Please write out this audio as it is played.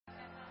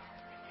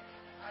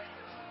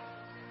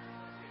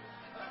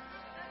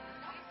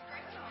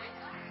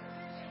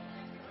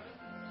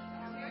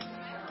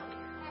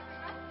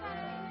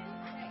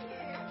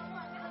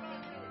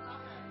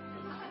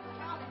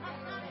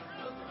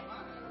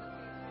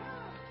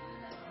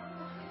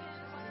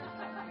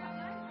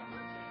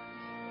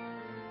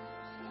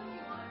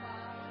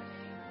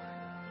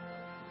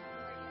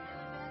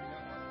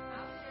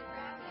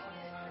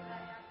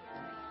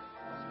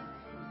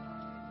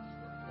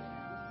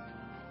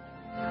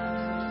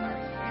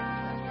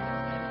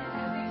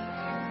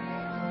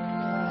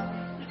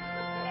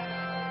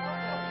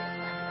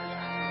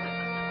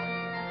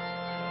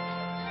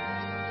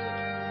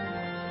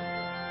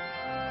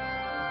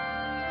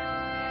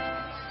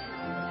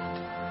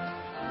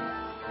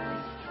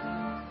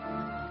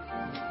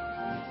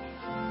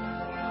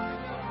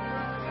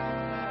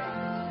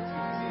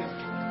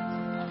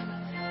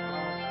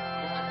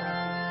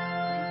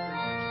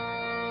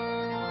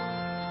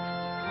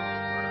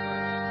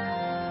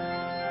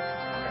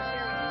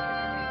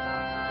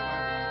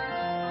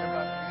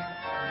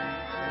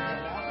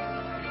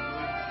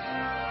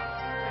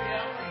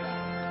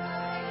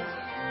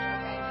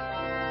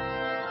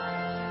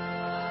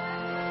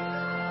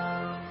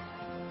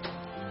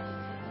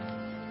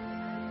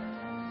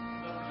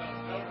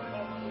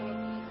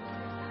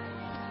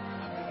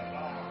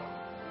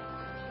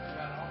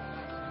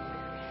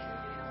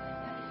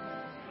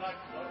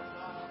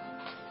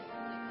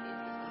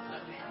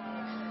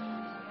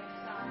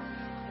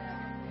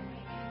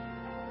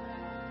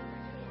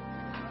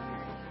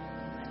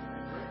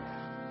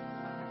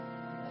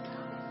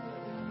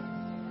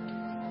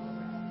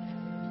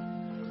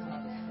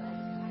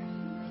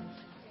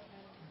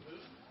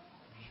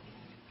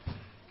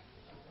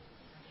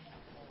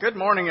Good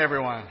morning,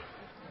 everyone.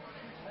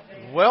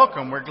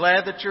 Welcome. We're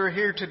glad that you're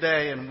here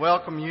today and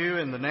welcome you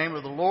in the name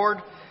of the Lord.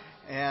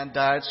 And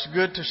it's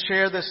good to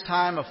share this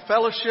time of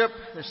fellowship,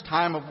 this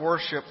time of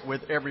worship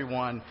with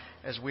everyone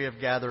as we have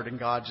gathered in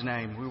God's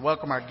name. We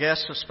welcome our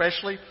guests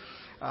especially.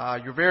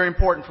 You're very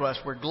important to us.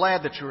 We're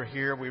glad that you're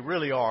here. We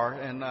really are.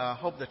 And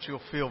hope that you'll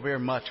feel very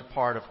much a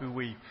part of who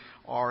we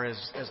are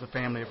as the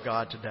family of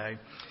God today.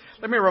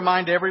 Let me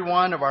remind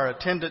everyone of our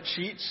attendance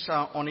sheets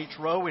on each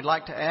row. We'd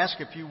like to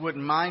ask if you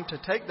wouldn't mind to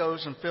take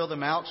those and fill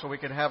them out so we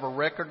could have a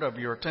record of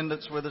your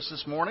attendance with us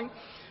this morning.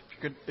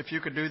 If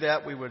you could do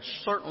that, we would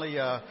certainly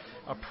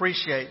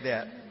appreciate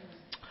that.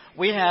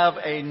 We have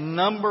a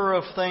number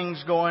of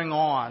things going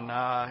on.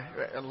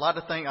 A lot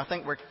of things. I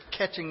think we're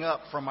catching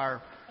up from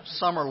our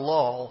summer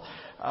lull,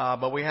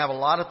 but we have a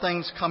lot of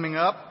things coming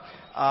up.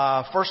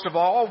 First of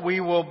all,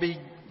 we will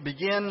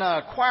begin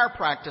choir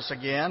practice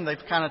again. They've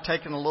kind of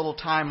taken a little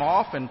time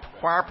off, and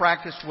choir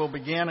practice will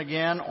begin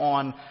again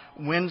on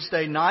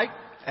Wednesday night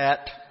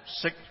at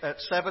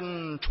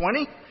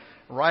 7:20,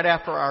 right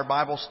after our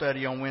Bible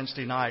study on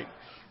Wednesday night.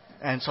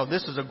 And so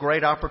this is a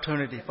great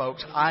opportunity,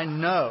 folks. I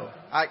know,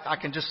 I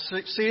can just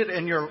see it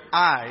in your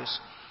eyes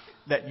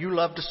that you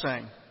love to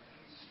sing.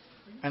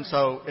 And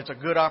so it's a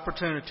good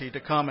opportunity to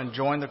come and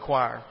join the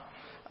choir.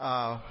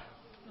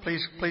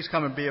 Please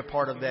come and be a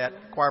part of that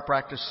choir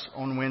practice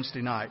on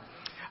Wednesday night.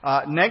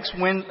 Next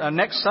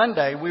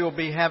Sunday, we will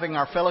be having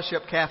our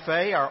Fellowship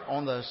Cafe.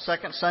 On the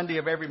second Sunday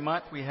of every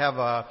month, we have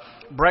a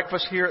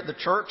breakfast here at the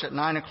church at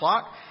 9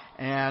 o'clock.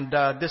 And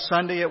this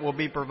Sunday, it will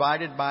be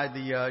provided by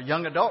the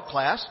young adult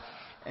class.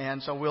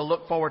 And so we'll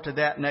look forward to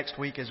that next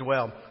week as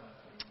well.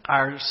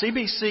 Our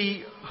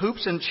CBC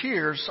Hoops and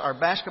Cheers, our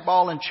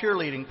basketball and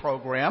cheerleading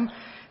program,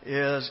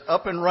 is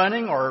up and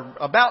running or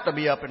about to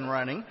be up and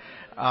running.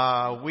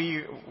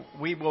 We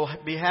will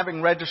be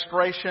having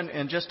registration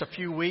in just a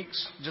few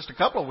weeks, just a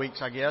couple of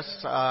weeks, I guess.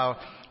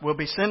 We'll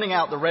be sending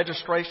out the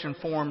registration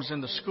forms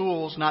in the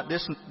schools, not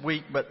this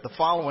week, but the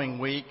following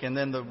week. And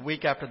then the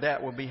week after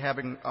that, we'll be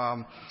having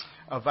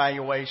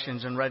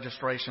evaluations and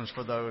registrations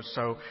for those.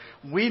 So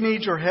we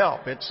need your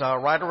help. It's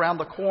right around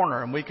the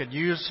corner, and we could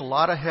use a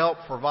lot of help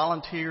for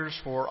volunteers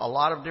for a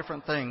lot of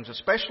different things,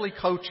 especially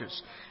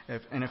coaches.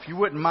 If you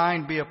wouldn't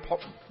mind be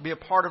a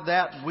part of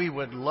that, we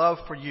would love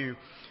for you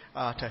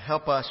to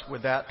help us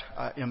with that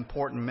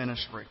important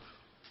ministry.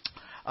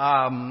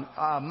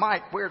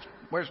 Mike,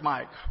 where's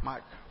Mike?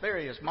 Mike, there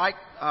he is. Mike,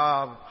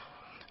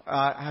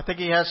 I think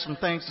he has some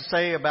things to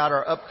say about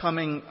our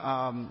upcoming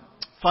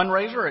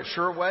fundraiser at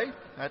Sureway.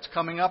 That's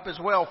coming up as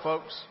well,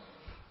 folks.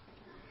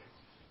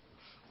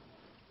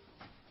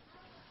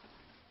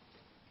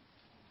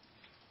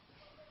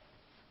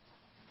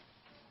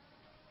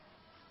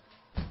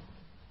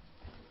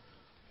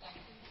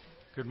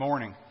 Good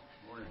morning.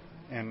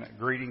 And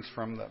greetings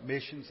from the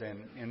missions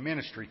and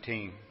ministry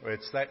team.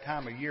 It's that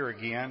time of year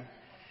again,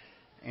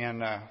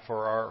 and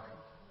for our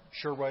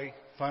Sureway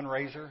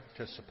fundraiser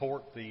to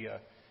support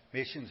the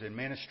missions and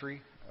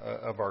ministry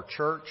of our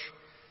church.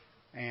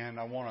 And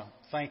I want to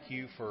thank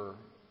you for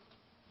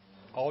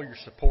all your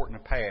support in the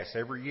past.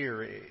 Every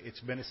year it's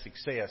been a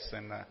success,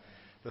 and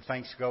the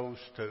thanks goes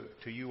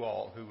to you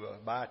all who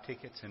buy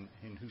tickets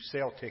and who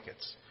sell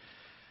tickets.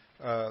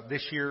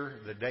 This year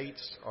the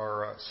dates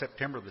are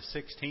September the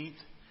 16th.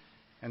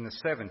 And the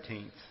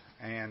 17th,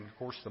 and of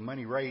course the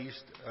money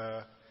raised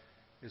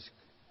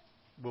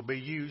will be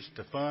used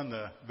to fund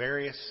the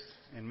various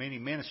and many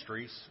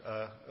ministries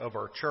of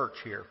our church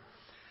here.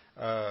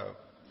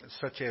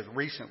 Such as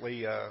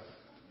recently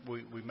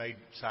we made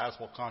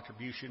sizable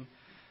contribution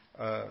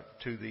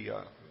to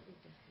the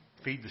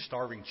Feed the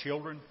Starving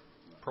Children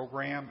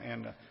program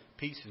and the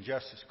Peace and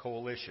Justice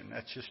Coalition.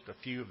 That's just a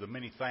few of the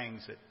many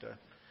things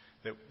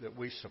that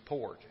we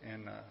support,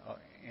 and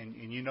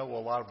you know a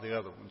lot of the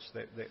other ones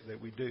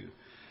that we do.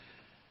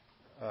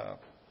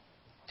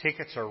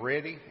 Tickets are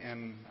ready,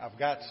 and I've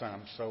got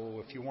some.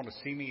 So if you want to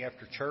see me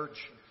after church,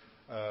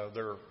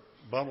 they're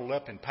bundled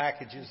up in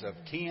packages of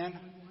 10.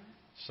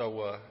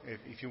 So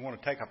if you want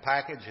to take a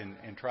package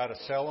and try to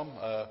sell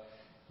them,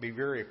 be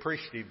very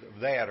appreciative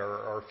of that.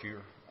 Or if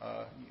you're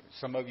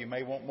some of you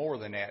may want more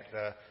than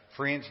that.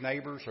 Friends,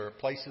 neighbors, or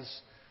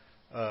places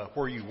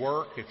where you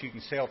work, if you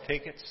can sell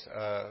tickets,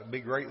 be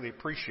greatly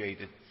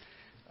appreciated.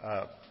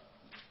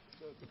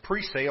 The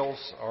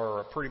pre-sales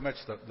are pretty much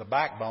the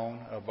backbone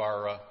of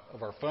our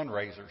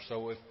fundraiser.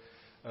 So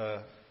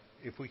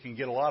if we can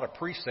get a lot of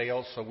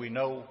pre-sales, so we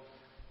know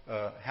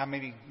how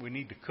many we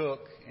need to cook,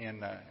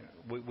 and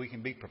we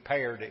can be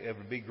prepared, it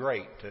would be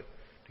great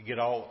to get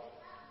all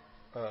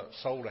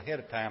sold ahead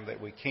of time that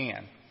we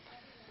can.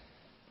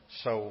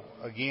 So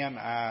again,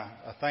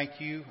 I thank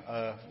you.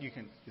 You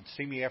can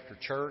see me after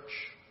church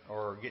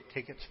or get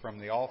tickets from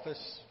the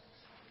office.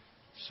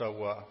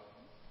 So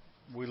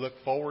we look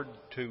forward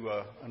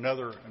to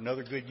another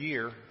good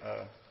year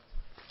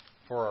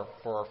for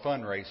our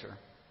fundraiser.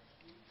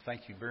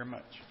 Thank you very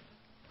much.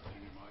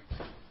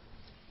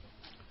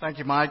 Thank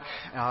you, Mike.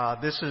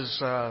 This is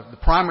the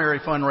primary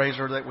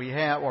fundraiser that we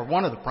have, or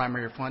one of the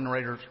primary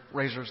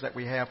fundraisers that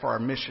we have for our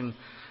mission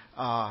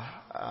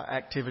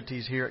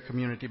activities here at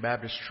Community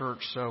Baptist Church.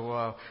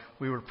 So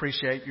we would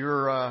appreciate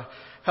your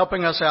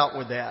helping us out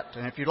with that.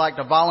 And if you'd like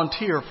to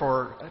volunteer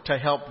to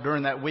help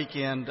during that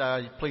weekend,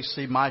 please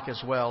see Mike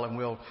as well, and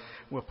we'll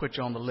put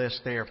you on the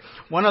list there.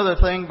 One other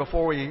thing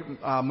before we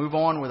move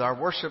on with our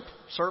worship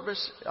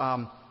service,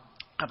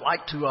 I'd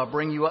like to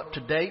bring you up to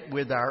date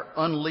with our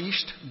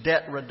Unleashed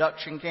Debt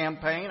Reduction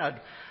Campaign.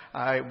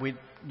 We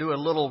do a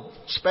little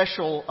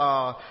special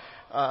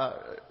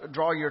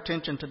draw your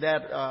attention to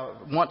that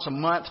once a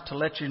month to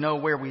let you know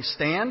where we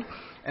stand.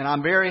 And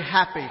I'm very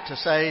happy to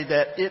say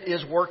that it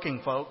is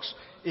working, folks.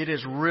 It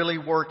is really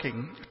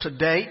working. To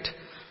date,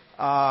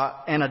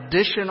 an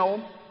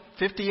additional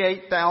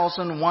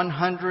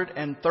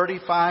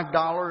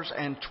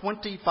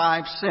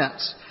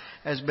 $58,135.25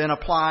 has been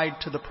applied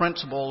to the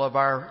principal of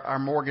our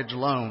mortgage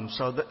loan.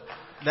 So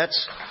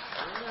that's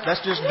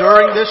just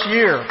during this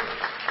year.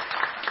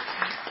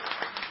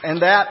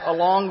 And that,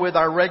 along with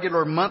our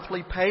regular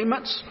monthly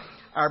payments,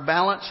 our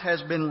balance has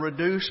been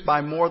reduced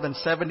by more than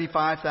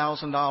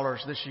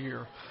 $75,000 this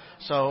year.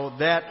 So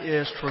that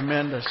is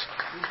tremendous.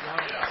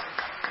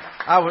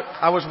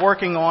 I was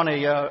working on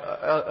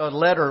a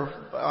letter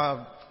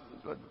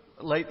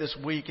late this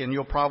week, and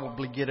you'll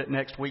probably get it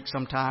next week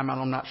sometime.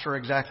 I'm not sure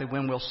exactly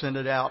when we'll send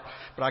it out,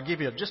 but I'll give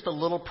you just a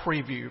little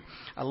preview.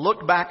 I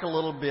looked back a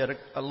little bit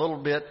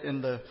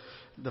in the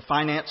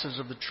finances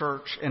of the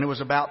church, and it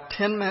was about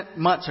 10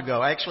 months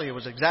ago. Actually, it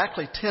was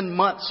exactly 10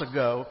 months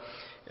ago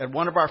at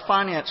one of our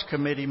finance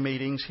committee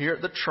meetings here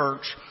at the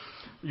church.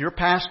 Your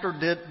pastor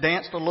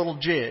danced a little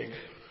jig.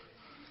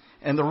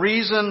 And the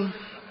reason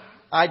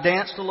I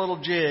danced a little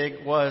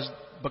jig was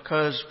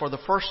because for the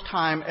first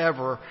time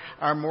ever,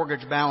 our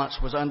mortgage balance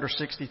was under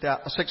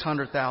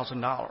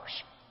 $600,000.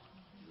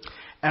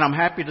 And I'm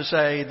happy to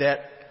say that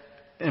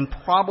in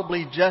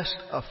probably just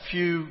a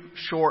few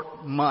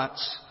short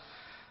months,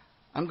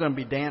 I'm going to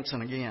be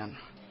dancing again.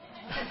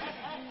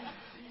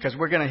 Because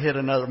we're going to hit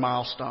another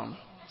milestone.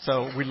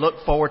 So we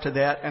look forward to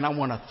that. And I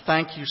want to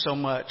thank you so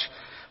much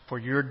for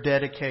your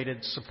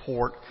dedicated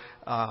support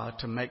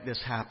to make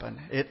this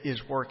happen. It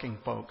is working,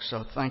 folks.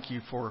 So thank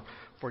you for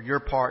your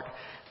part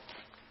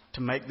to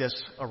make this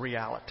a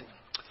reality.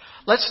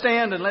 Let's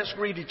stand and let's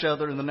greet each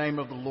other in the name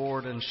of the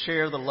Lord and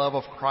share the love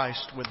of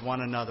Christ with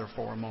one another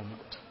for a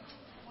moment.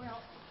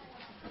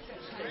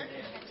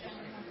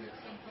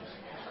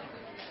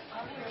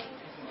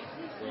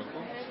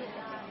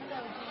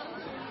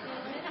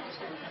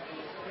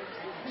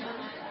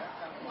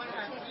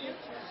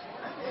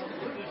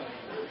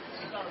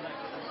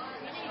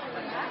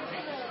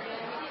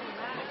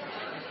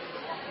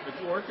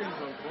 It's working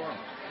so far.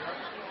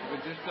 If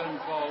it just doesn't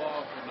fall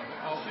off in the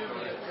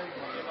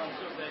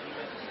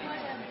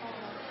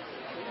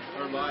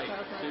or light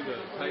to the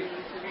tape.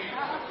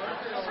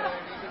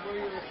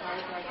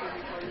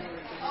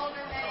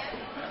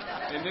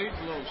 It needs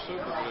a little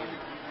super glue.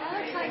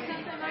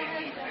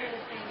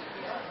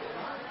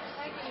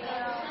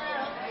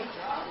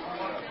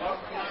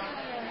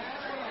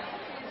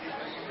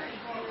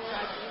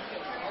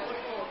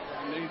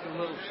 It needs a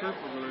little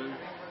super glue.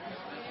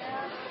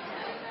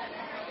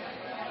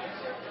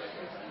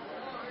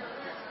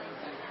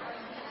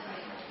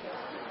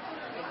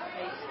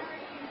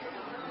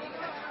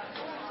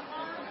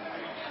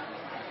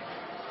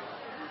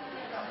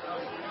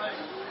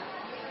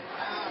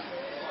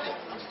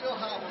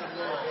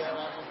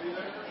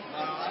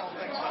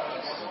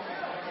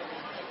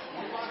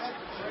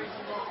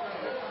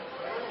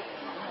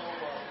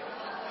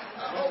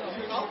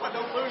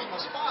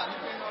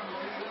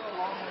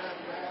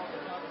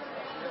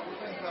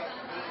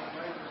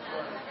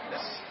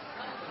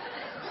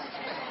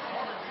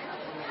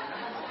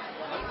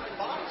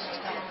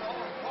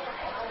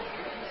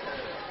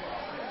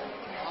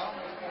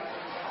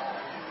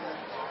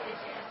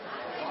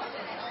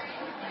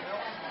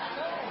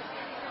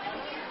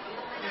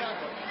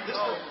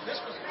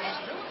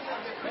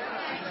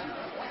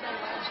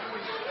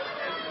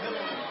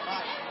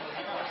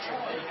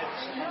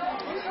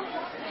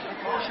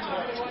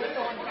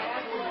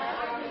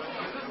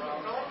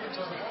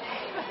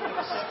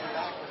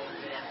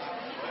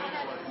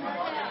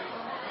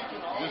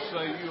 Just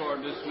say you are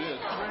dismissed. You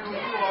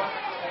are.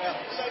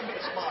 Yeah, save me a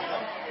spot.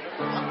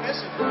 I'm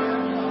missing you.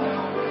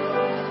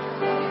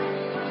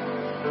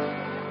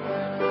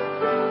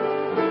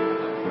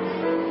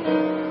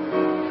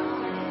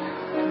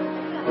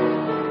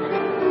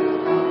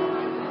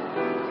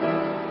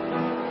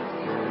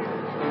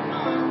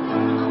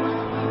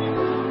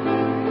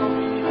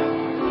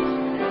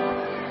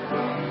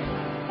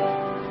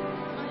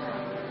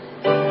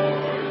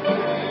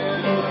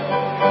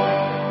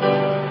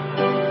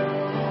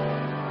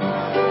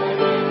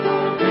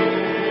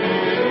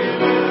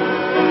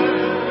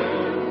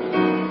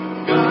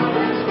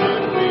 God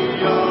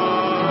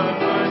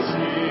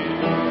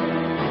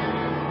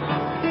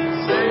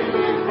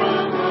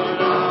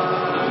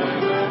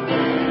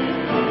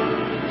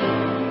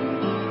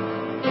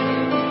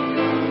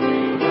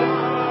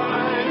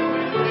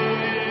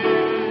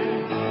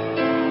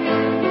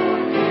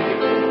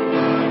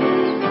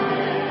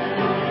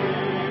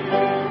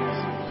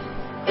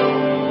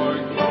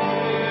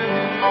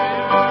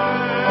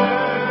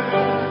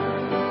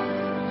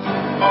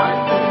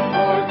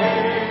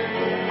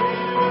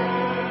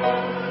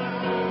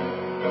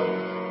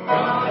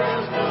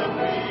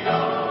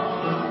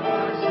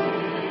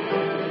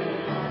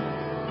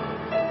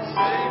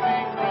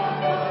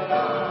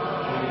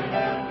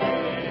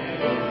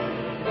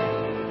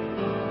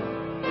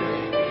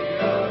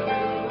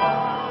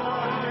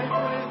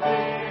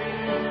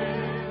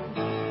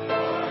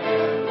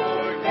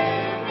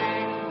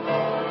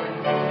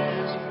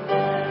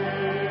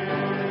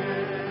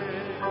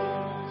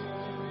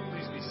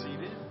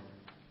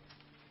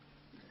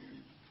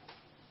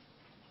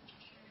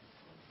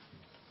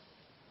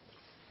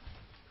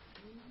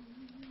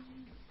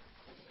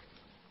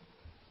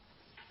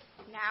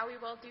Now we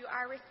will do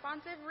our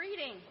responsive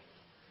reading.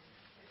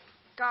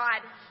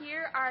 God,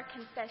 hear our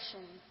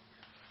confessions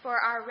for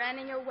our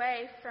running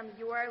away from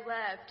your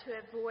love to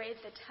avoid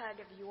the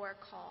tug of your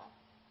call.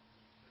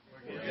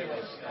 Forgive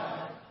us,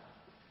 God.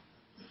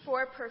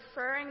 For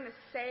preferring the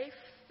safe,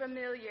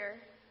 familiar,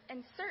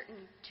 and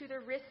certain to the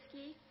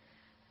risky,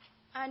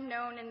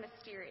 unknown, and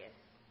mysterious.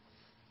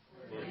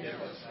 Forgive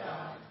us,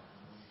 God.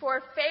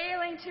 For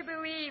failing to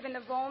believe in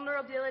the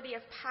vulnerability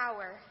of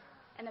power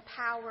and the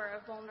power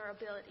of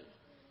vulnerability.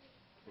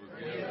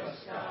 Forgive us,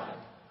 God.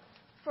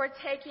 For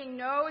taking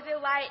no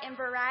delight in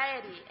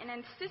variety and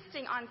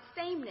insisting on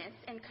sameness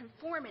and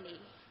conformity.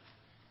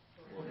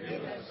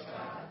 Forgive us,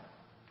 God.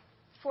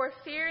 For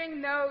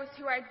fearing those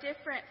who are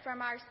different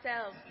from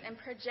ourselves and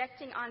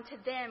projecting onto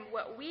them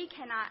what we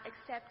cannot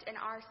accept in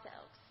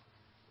ourselves.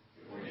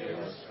 Forgive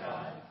us,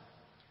 God.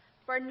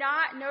 For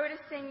not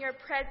noticing your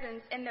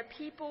presence in the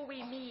people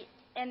we meet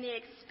and the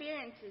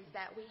experiences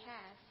that we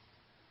have.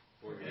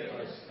 Forgive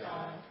us,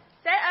 God.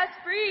 Set us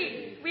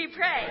free, we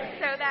pray,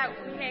 so that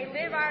we may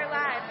live our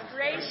lives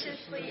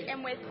graciously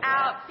and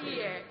without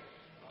fear.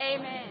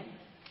 Amen.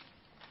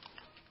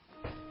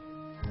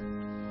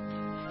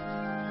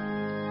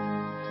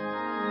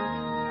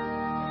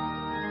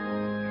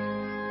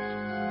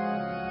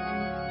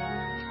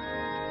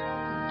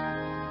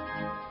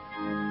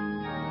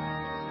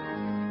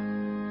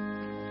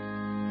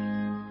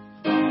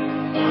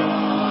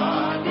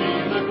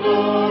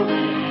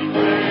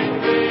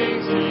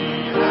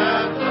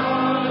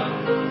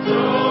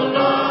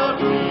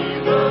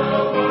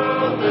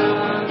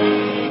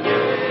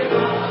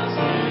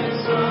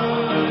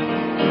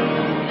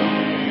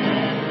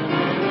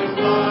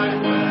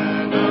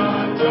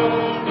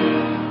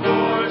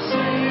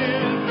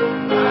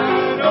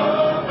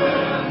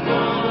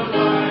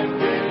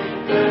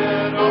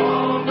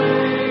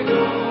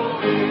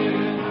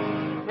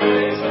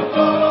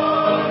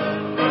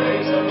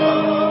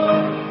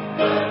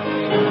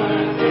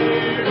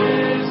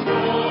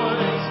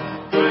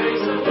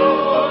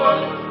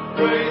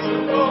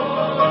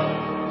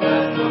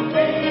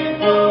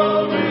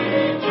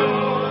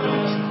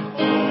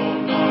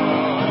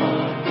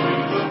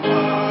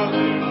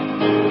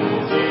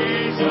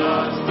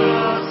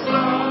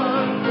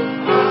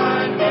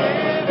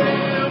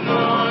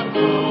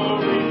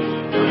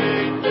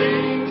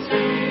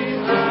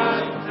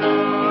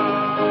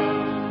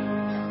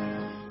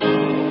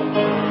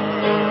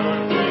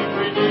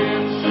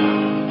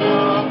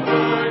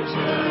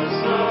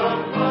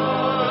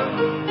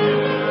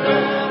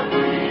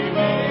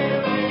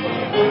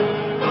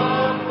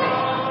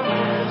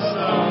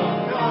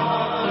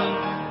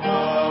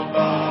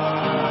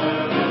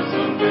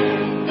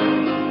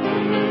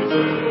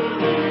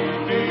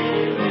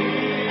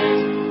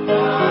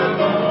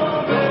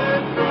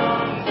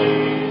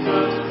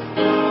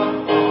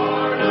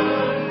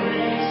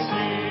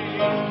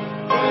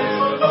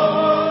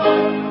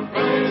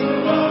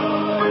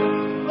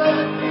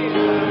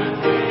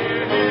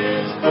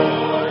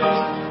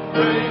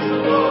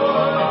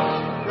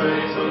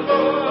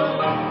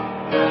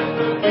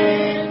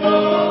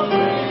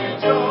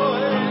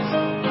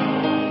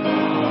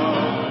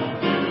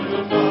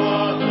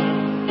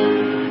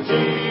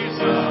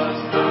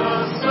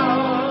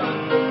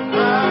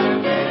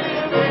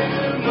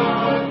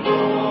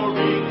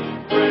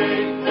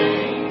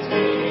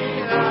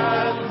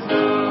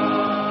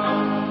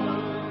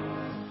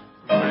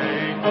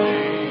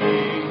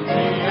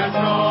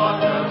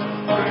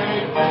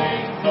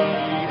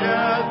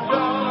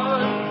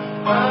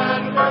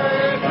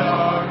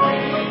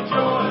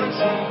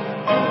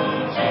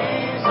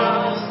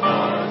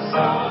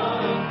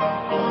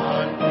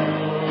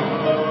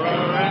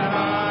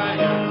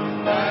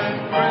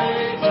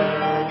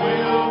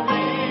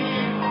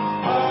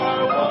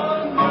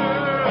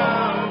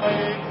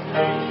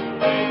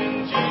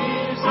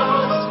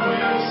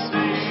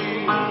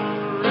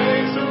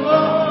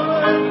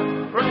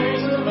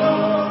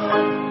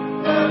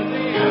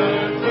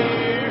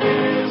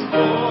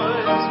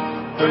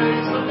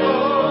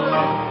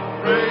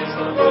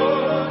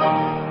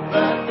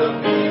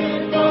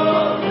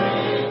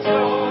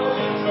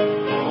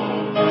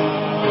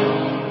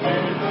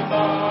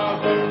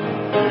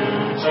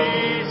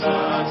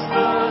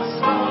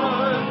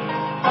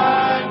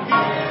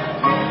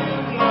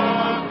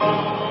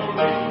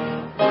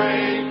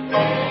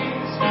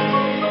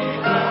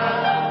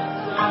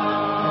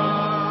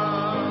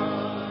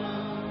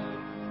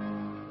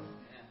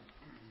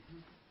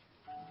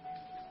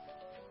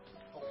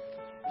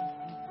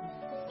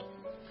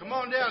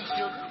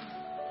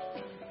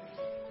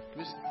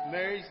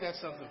 Mary's got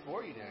something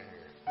for you down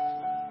here.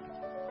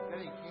 Got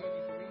any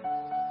candy for me?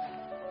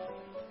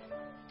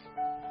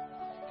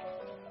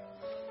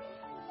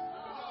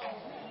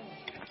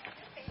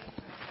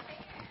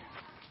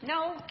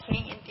 No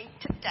candy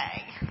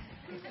today.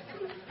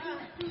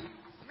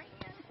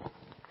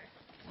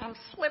 I'm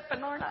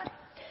slipping, aren't I?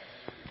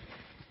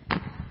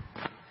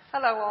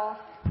 Hello, all.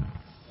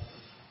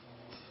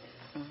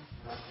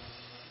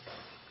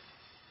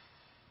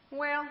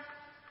 Well,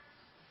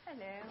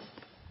 hello.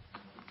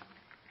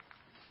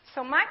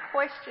 So my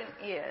question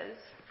is,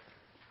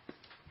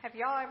 have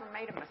y'all ever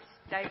made a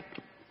mistake?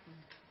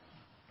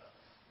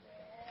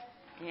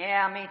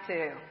 Yeah, me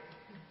too.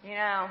 You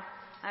know,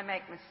 I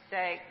make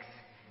mistakes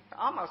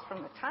almost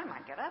from the time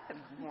I get up in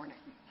the morning.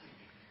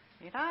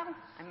 You know,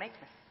 I make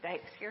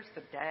mistakes. Here's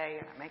the day,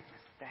 and I make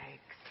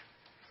mistakes.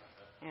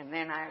 And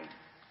then I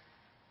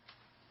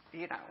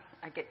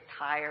get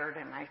tired,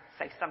 and I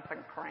say something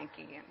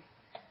cranky, and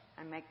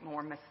I make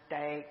more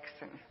mistakes,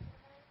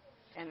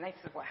 and this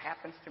is what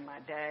happens to my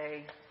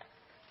day.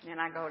 Then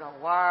I go to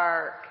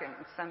work, and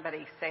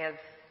somebody says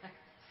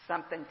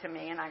something to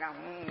me, and I go,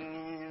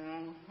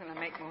 and I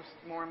make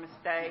more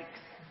mistakes.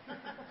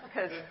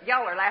 Because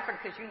y'all are laughing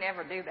because you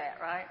never do that,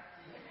 right?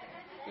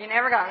 You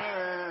never go,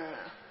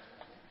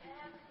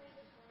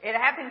 It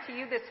happened to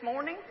you this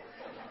morning?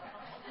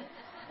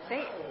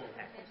 See,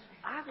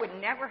 I would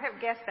never have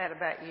guessed that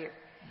about you.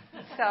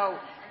 So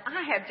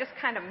I have just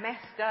kind of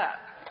messed up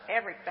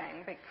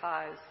everything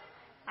because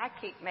I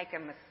keep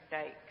making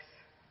mistakes.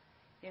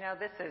 You know,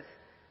 this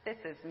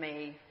is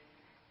me,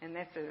 and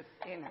this is,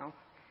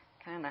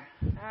 kind of,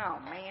 oh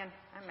man,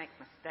 I make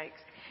mistakes.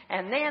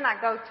 And then I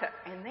go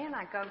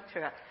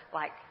to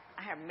like,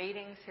 I have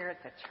meetings here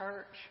at the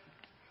church,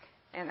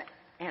 and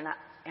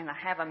I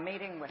have a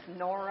meeting with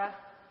Nora.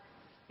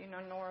 You know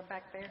Nora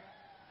back there?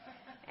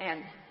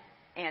 And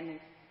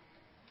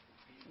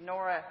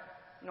Nora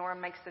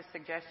makes this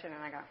suggestion,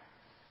 and I go,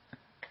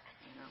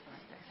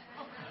 like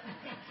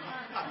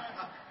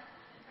this.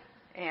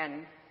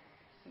 And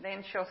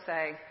then she'll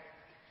say,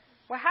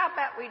 well, how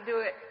about we do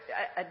it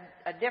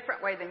a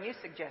different way than you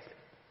suggested?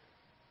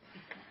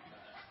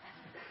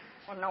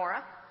 Well,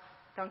 Nora,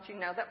 don't you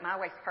know that my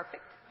way's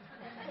perfect?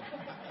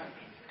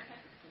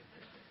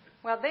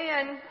 Well,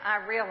 then I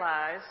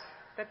realize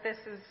that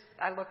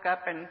I look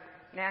up, and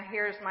now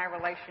here's my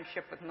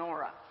relationship with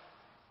Nora.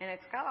 And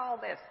it's got all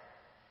this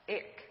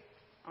ick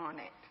on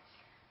it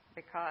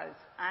because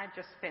I've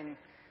just been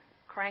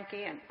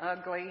cranky and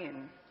ugly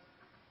and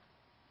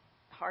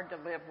hard to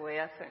live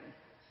with,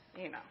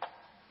 and,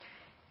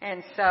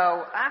 And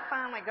so I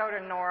finally go to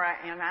Nora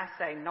and I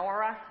say,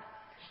 Nora,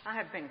 I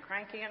have been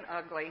cranky and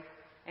ugly,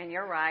 and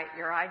you're right,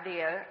 your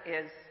idea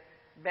is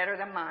better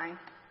than mine.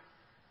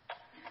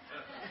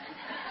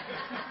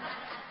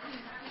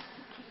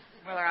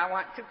 Whether I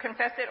want to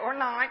confess it or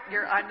not,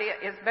 your idea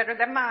is better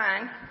than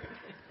mine.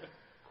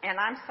 And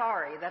I'm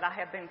sorry that I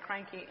have been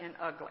cranky and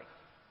ugly.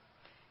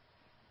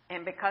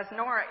 And because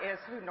Nora is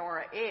who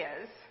Nora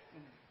is,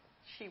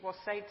 she will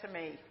say to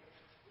me,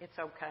 it's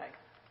okay.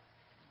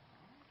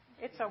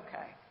 It's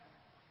okay.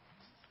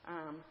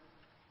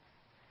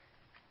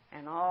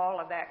 And all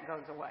of that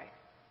goes away.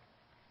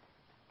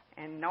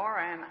 And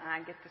Nora and I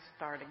get to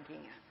start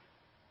again.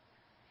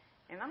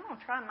 And I'm going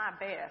to try my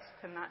best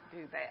to not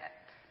do that.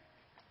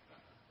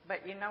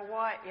 But you know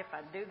what? If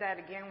I do that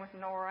again with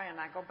Nora, and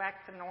I go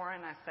back to Nora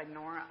and I say,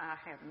 Nora, I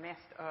have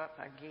messed up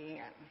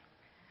again.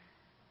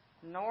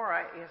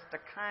 Nora is the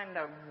kind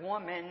of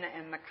woman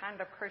and the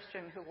kind of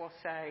Christian who will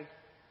say,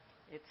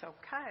 it's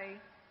okay.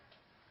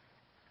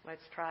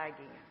 Let's try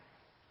again.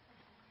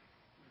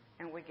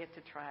 And we get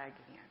to try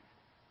again.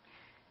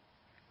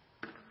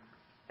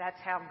 That's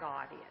how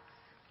God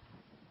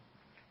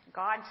is.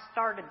 God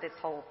started this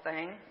whole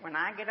thing. When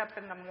I get up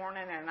in the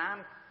morning and I'm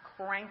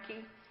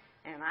cranky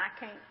and I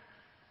can't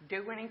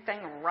do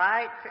anything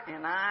right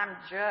and I'm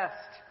just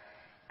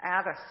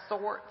out of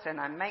sorts and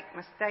I make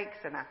mistakes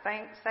and I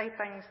say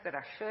things that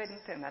I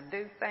shouldn't and I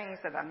do things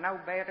that I know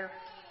better.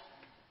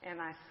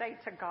 And I say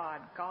to God,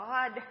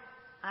 God,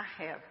 I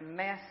have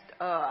messed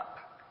up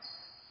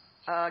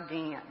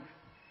again.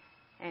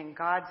 And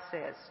God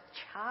says,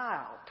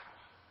 child,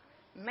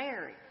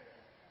 Mary,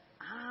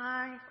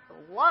 I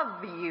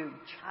love you,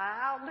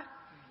 child.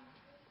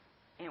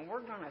 And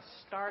we're going to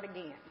start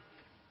again.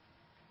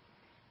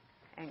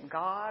 And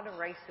God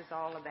erases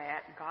all of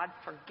that. God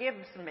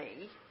forgives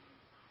me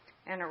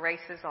and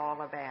erases all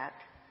of that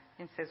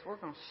and says, we're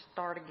going to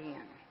start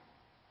again.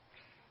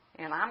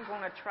 And I'm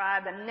going to try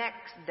the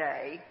next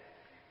day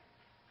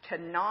to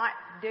not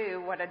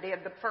do what I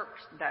did the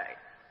first day.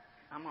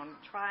 I'm going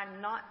to try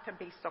not to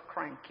be so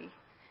cranky.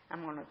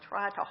 I'm going to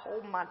try to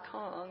hold my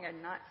tongue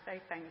and not say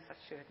things I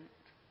shouldn't.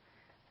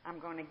 I'm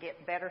going to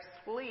get better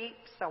sleep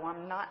so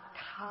I'm not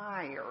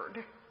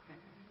tired.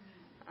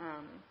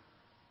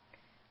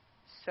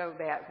 So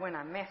that when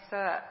I mess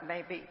up,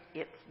 maybe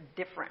it's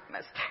different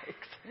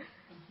mistakes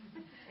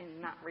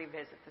and not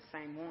revisit the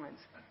same ones.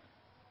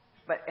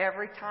 But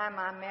every time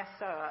I mess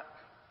up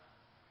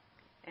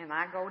and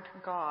I go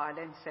to God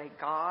and say,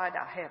 God,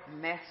 I have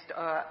messed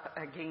up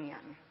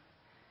again.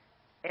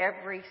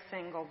 Every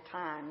single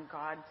time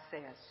God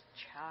says,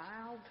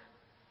 child,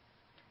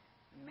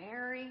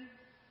 Mary,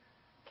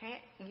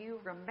 can't you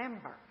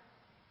remember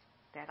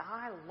that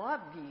I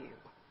love you?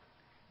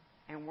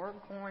 And we're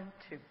going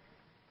to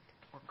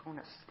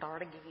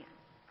start again.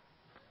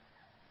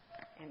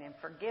 And in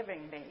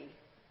forgiving me,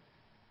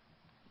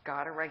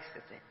 God erases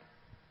it.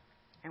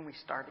 And we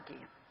start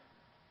again.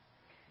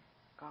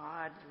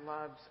 God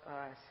loves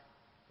us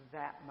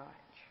that much.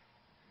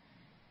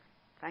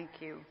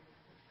 Thank you,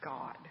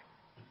 God,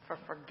 for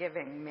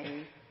forgiving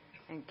me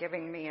and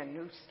giving me a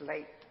new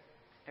slate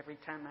every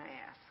time I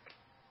ask.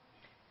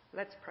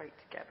 Let's pray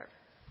together.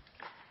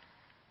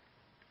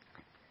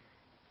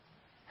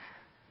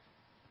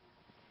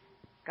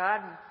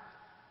 God,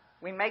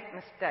 we make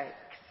mistakes.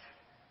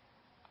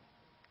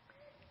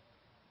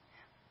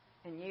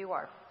 And you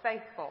are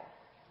faithful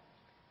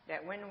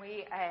that when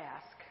we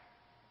ask,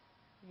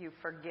 you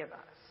forgive us.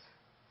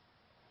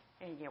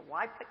 And you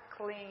wipe it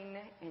clean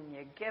and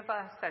you give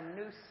us a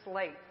new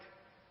slate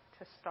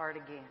to start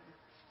again.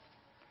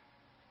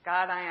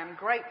 God, I am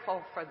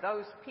grateful for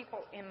those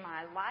people in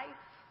my life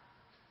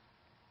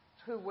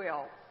who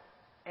will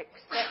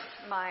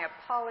accept my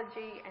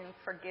apology and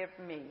forgive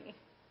me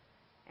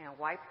and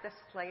wipe the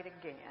slate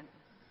again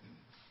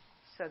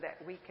so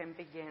that we can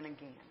begin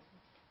again.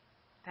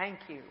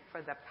 Thank you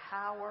for the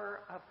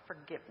power of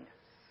forgiveness.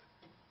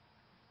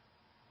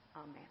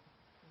 Amen.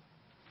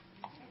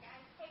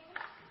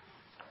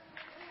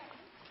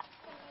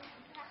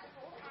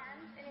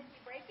 And if you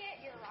break it,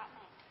 you're rotten.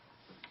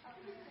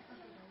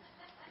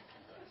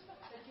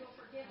 But you'll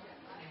forgive them.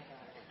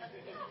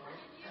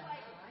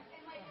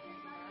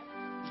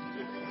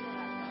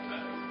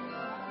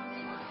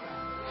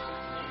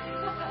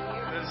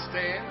 Let's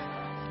stand.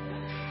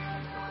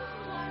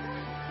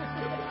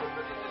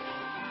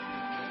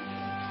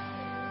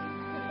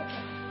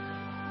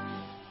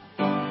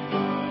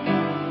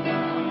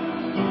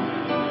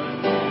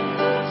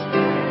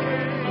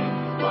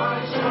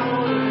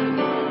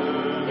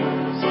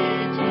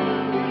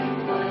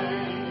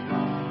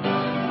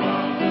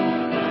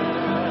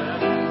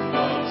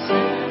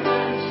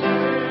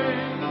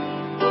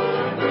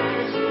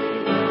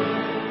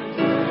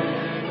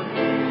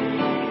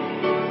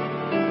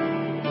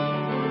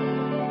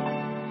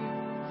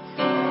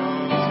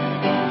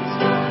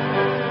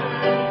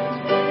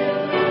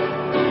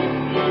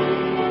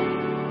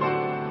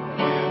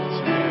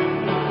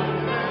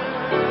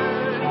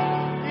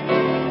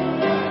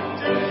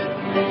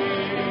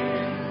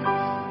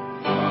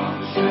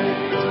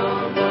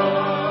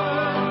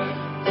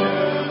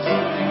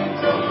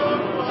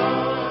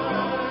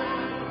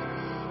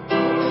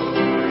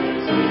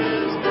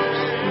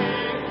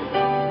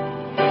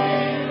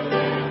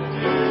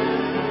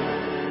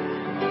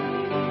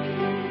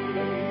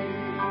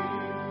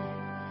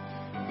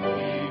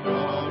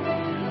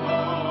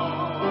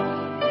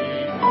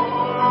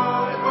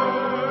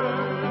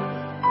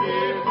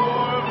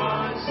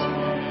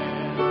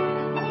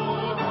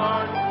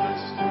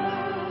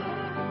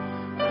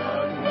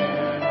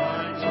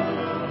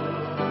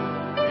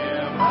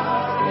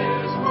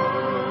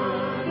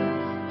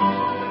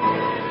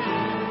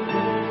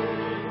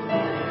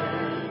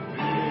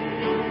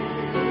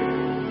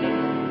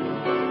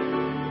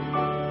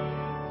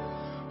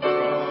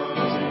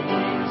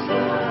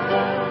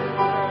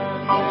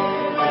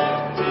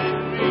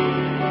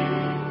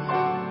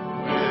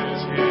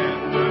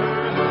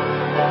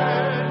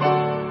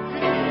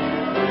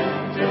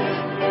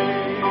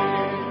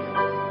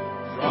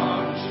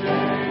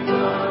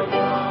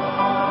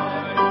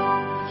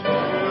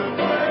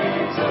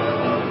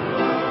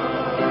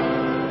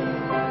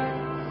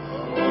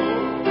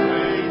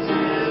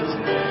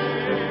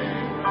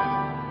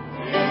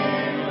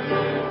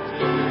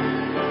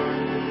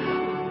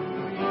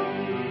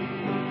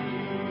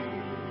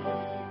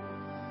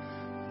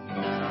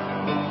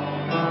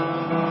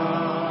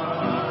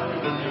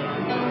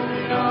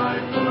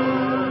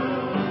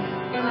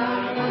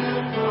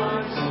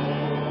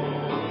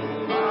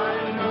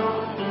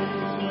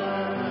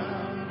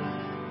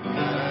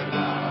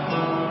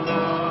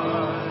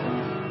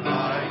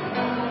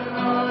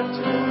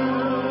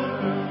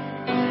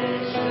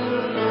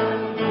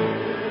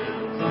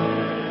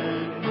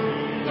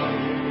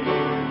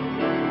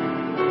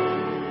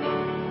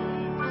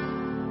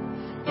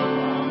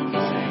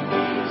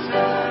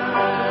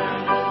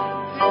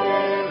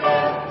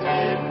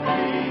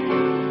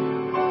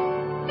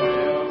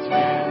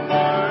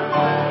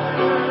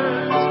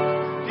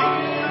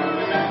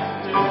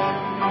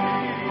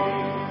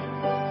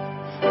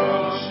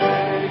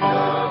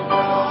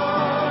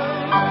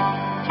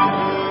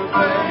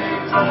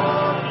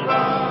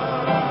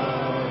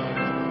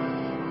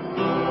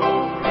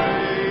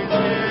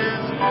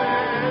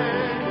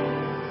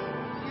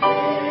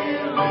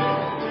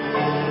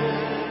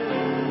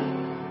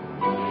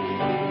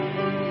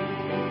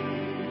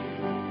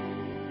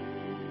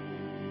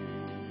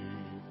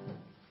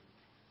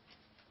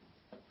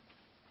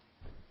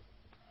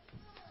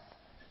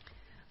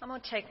 I'm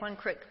going to take one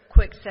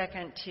quick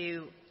second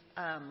to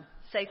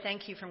say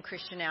thank you from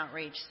Christian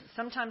Outreach.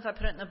 Sometimes I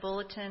put it in the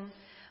bulletin,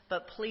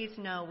 but please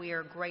know we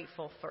are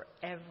grateful for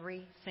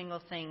every single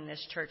thing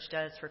this church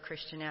does for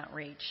Christian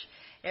Outreach.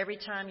 Every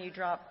time you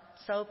drop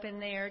soap in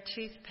there,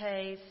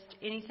 toothpaste,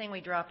 anything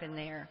we drop in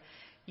there,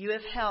 you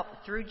have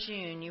helped, through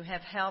June, you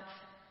have helped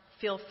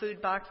fill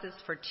food boxes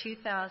for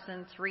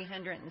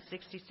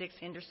 2,366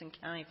 Henderson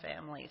County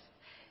families.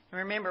 And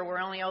remember, we're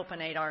only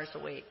open 8 hours a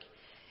week.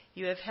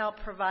 You have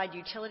helped provide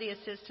utility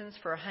assistance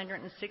for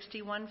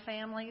 161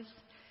 families.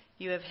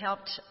 You have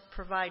helped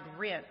provide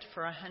rent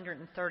for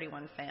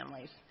 131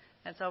 families.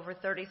 That's over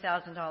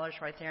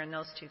 $30,000 right there in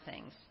those two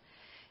things.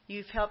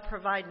 You've helped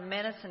provide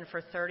medicine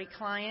for 30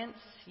 clients.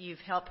 You've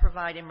helped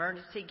provide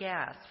emergency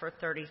gas for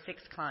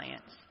 36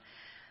 clients.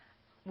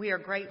 We are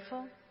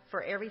grateful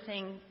for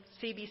everything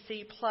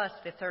CBC plus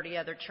the 30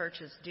 other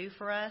churches do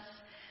for us.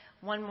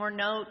 One more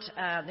note,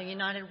 the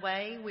United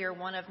Way. We are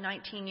one of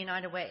 19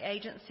 United Way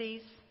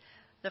agencies.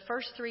 The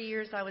first 3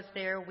 years I was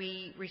there,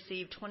 we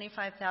received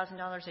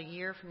 $25,000 a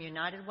year from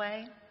United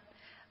Way.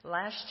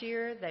 Last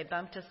year, they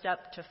bumped us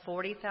up to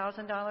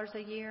 $40,000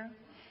 a year.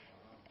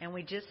 And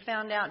we just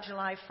found out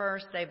July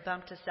 1st, they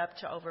bumped us up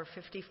to over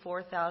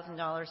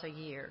 $54,000 a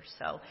year.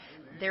 So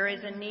there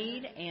is a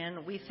need,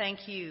 and we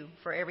thank you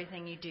for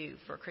everything you do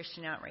for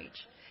Christian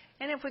Outreach.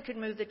 And if we could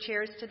move the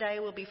chairs today,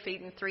 we'll be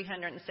feeding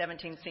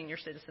 317 senior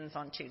citizens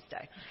on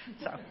Tuesday.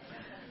 So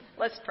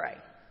let's pray.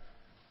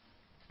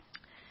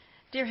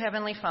 Dear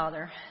Heavenly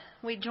Father,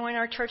 we join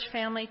our church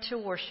family to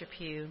worship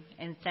you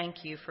and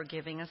thank you for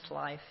giving us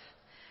life.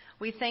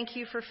 We thank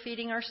you for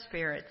feeding our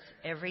spirits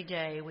every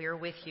day we are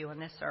with you on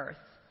this earth.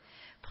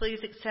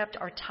 Please accept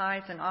our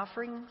tithes and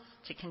offerings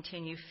to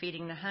continue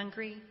feeding the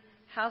hungry,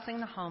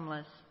 housing the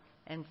homeless,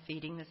 and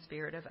feeding the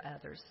spirit of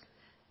others.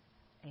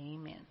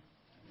 Amen.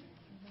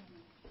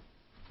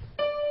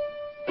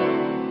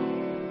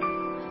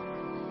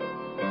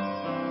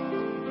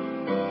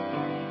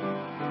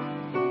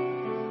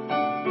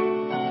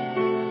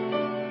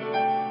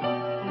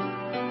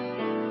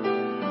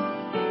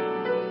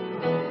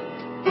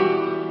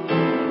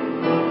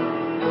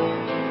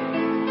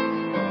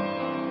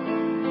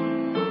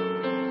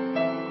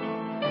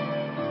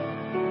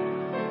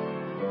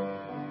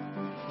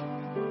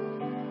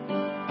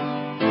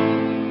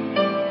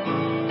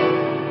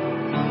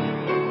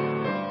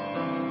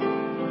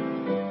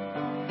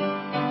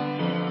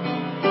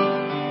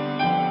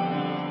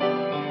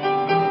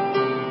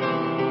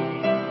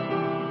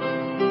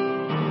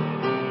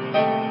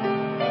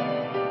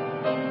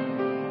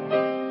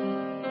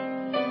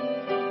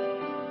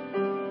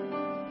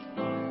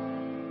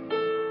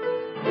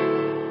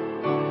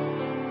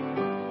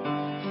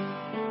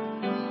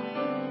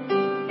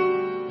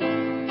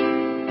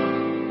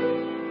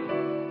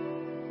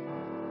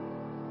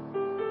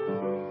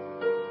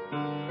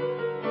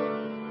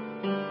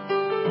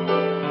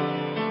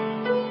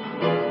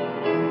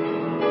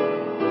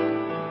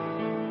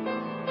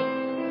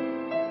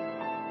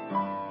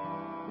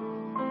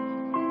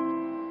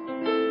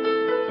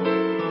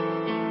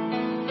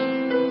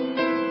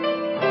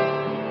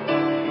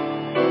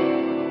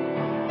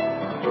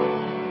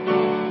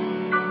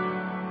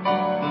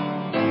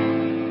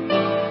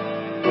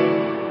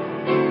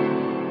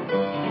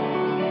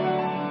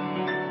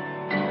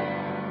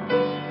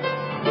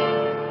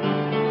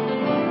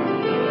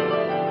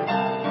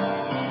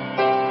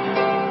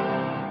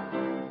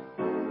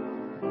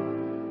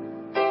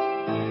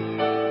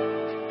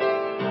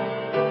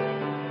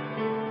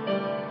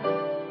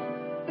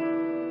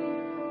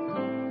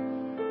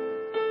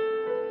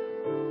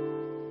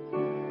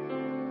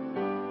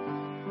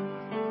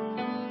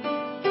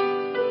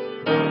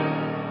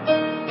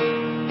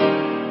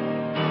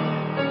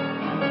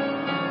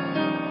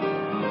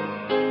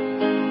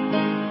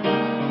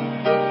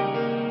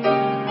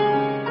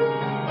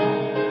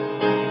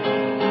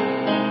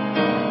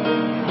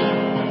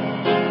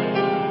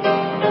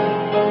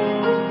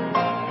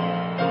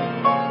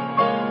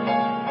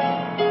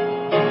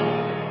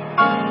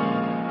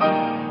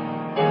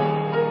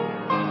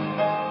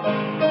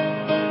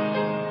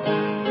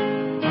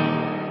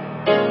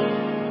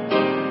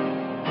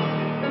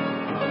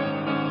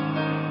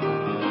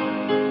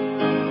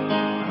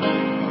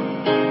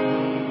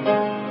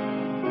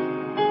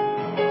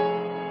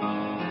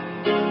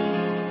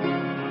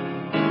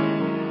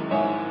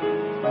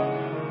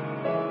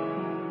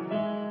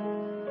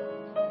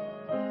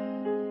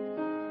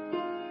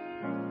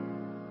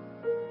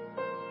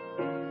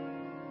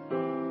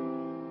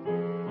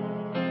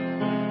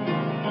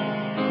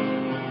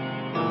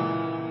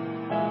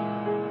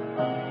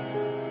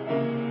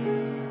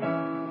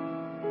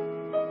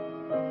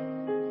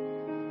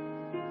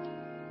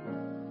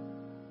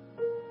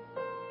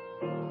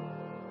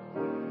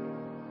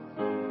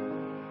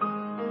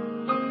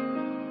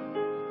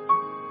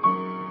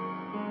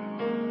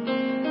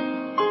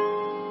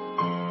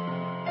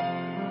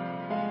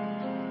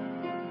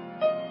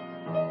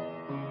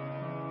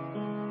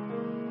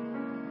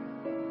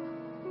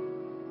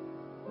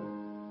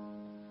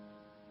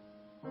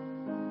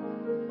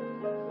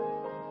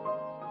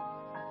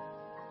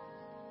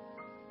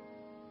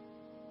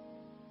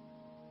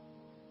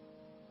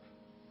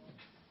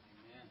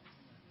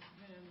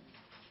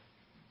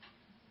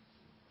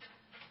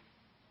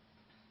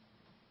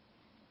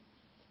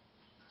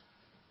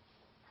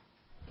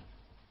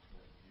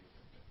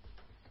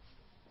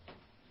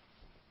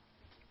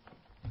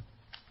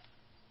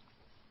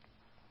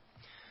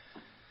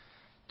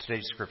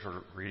 Today's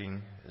scripture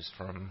reading is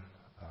from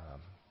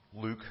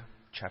Luke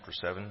chapter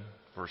 7,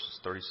 verses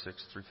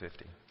 36 through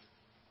 50.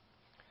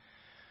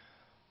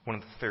 One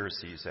of the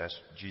Pharisees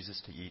asked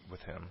Jesus to eat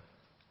with him,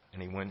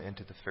 and he went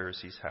into the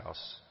Pharisee's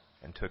house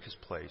and took his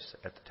place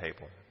at the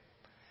table.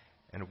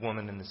 And a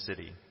woman in the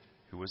city,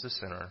 who was a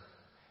sinner,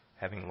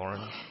 having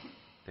learned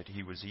that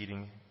he was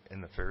eating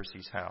in the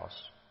Pharisee's house,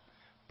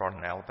 brought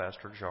an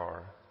alabaster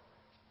jar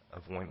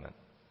of ointment.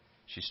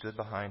 She stood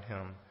behind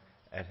him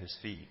at his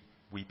feet,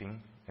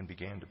 weeping, and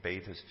began to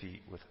bathe his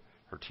feet with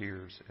her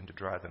tears and to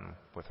dry them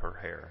with her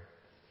hair.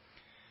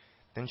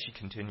 Then she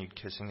continued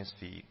kissing his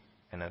feet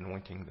and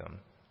anointing them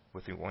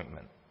with the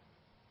ointment.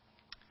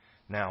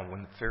 Now,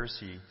 when the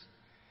Pharisee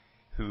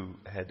who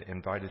had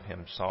invited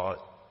him saw it,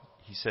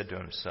 he said to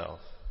himself,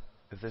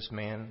 "If this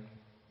man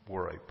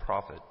were a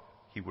prophet,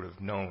 he would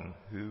have known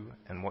who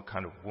and what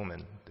kind of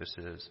woman this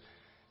is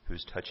who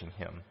is touching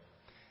him,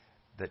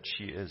 that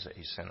she is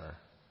a sinner."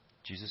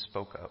 Jesus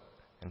spoke up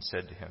and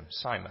said to him,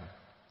 "Simon,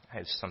 I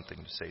have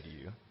something to say to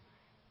you."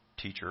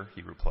 "Teacher,"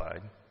 he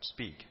replied,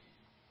 "speak."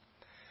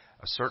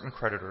 A certain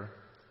creditor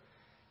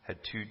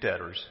had 2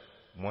 debtors.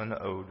 One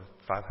owed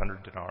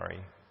 500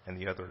 denarii and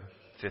the other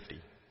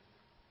 50.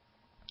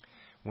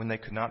 When they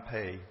could not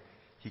pay,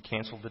 he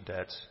canceled the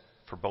debts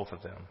for both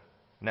of them.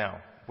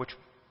 "Now, which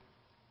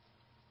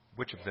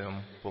of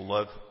them will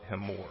love him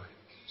more?"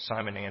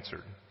 Simon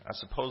answered, "I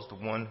suppose the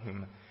one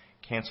whom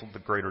canceled the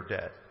greater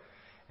debt."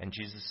 And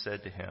Jesus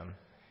said to him,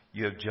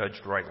 "You have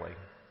judged rightly."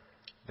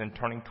 Then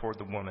turning toward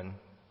the woman,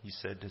 he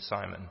said to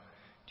Simon,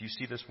 "Do you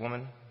see this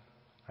woman?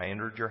 I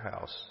entered your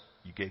house.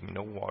 You gave me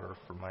no water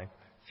for my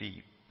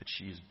feet, but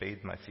she has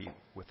bathed my feet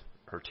with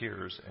her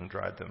tears and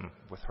dried them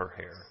with her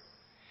hair.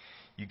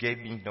 You gave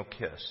me no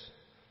kiss,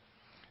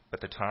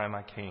 but the time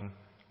I came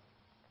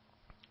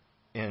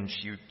in,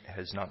 she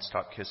has not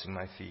stopped kissing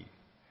my feet.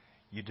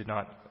 You did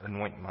not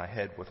anoint my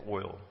head with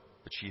oil,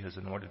 but she has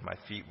anointed my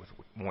feet with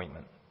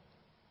ointment.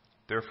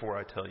 Therefore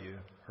I tell you,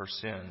 her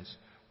sins,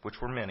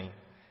 which were many,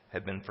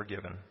 have been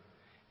forgiven.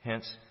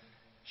 Hence,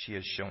 she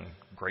has shown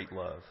great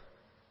love.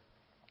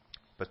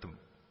 But the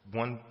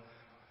one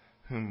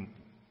whom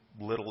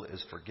little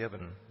is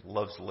forgiven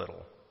loves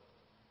little."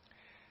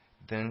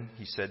 Then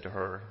he said to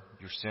her,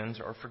 "Your sins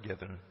are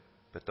forgiven."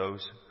 But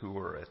those who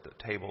were at the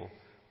table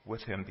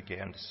with him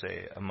began to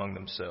say among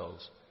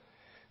themselves,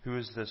 "Who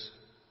is this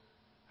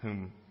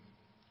whom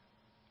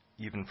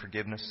even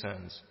forgiveness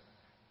sins?"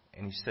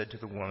 And he said to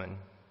the woman,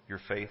 "Your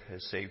faith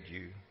has saved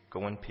you.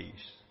 Go in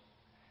peace."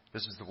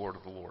 This is the word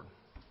of the Lord.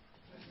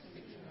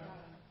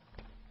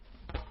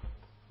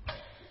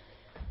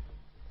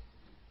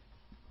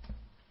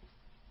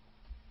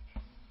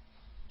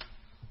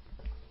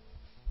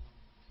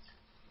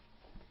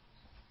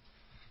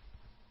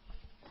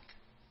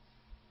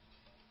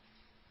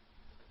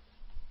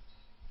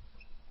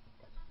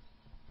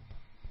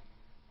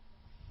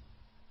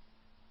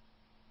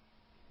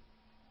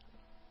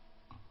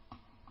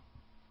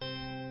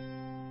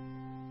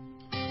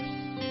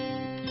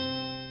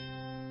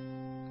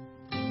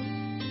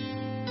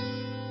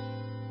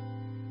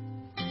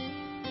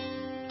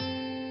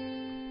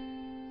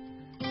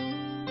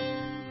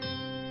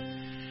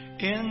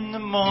 In the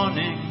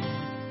morning,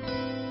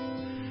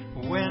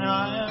 when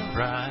I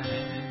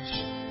rise,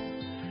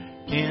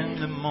 in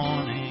the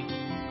morning,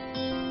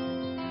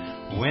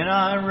 when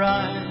I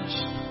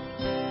rise,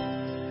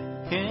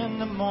 in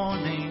the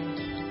morning,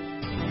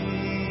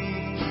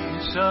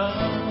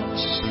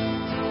 Jesus,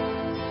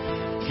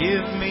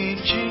 give me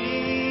Jesus.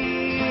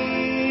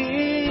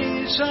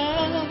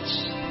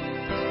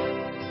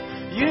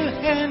 You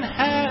can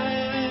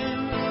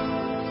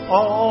have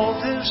all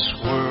this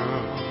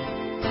world.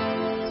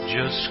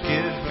 Just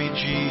give me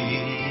Jesus.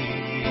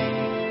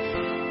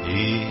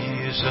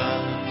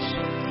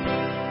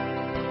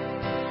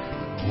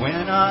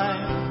 When I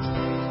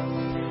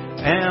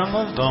am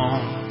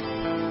alone,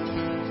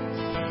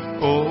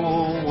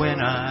 oh,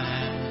 when I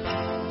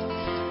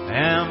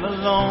am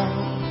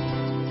alone,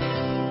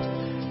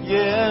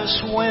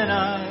 yes, when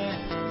I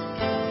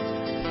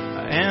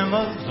am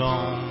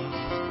alone,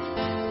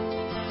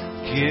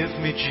 give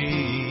me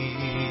Jesus.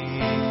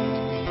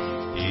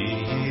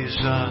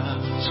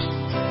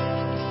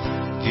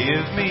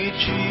 Give me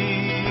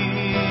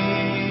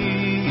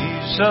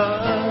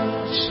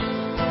Jesus.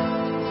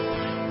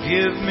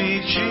 Give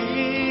me Jesus.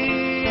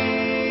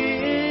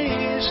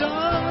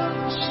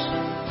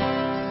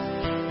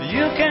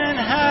 You can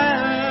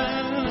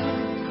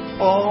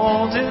have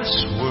all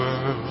this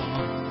world.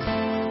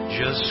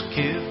 Just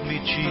give me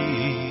Jesus.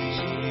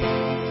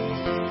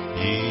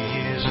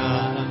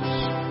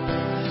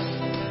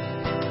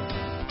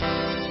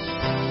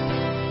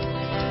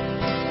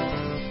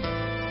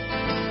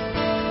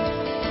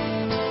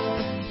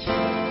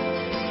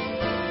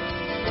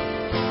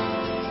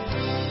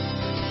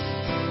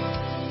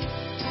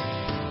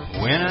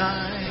 When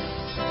I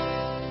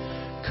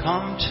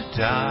come to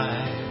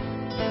die,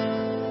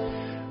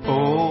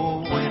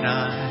 oh, when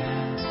I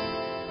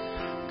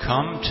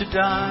come to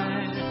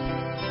die,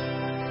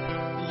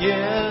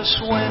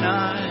 yes, when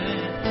I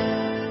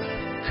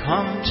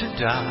come to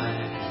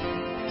die,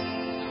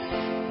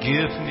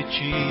 give me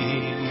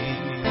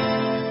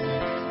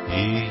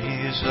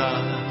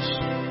Jesus.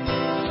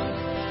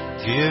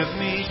 Give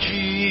me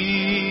Jesus.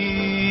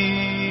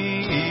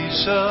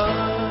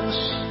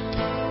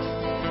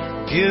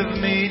 Give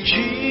me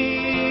Jesus.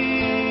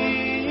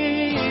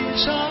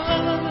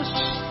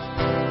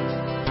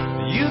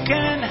 You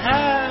can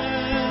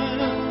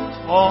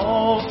have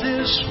all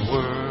this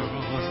world.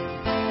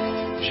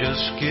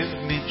 Just give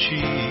me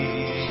Jesus.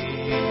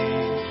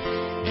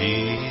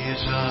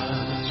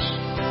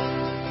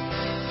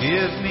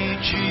 Give me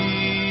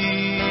Jesus.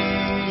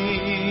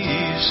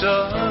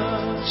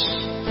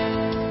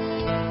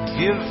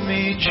 Give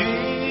me Jesus.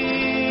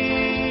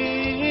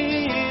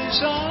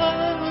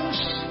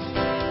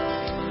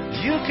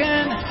 You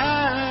can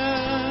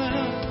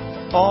have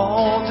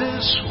all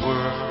this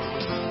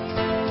world.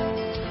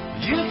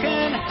 You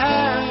can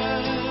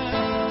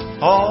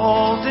have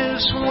all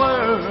this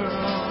world.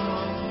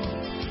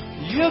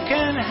 You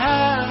can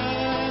have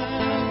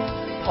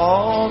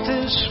all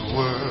this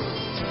world.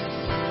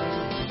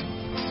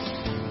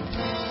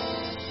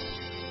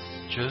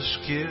 Just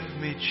give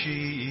me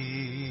Jesus.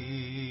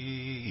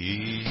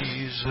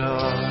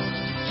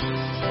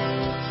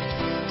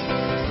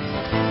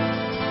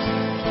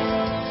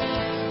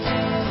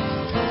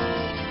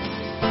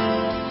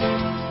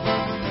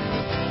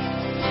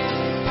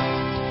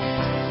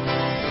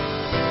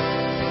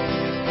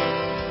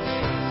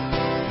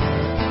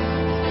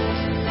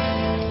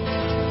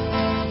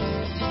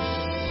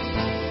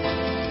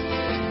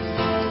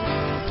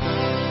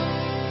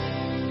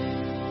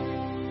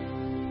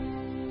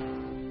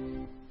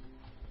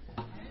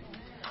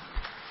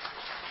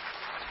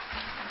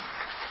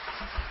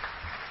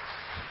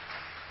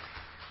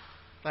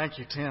 Thank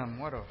you, Tim.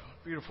 What a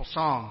beautiful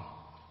song.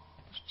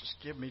 Just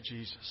give me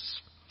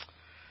Jesus.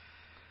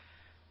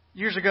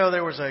 Years ago,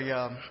 there was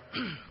a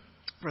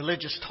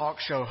religious talk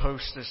show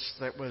hostess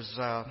that was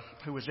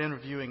who was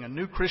interviewing a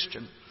new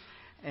Christian,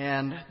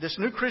 and this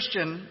new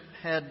Christian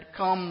had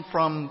come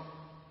from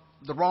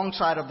the wrong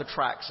side of the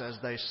tracks, as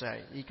they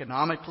say,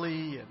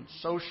 economically and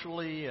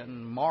socially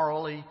and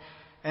morally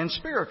and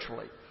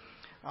spiritually.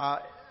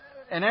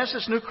 And as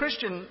this new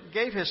Christian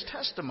gave his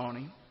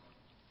testimony,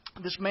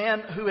 this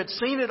man who had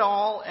seen it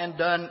all and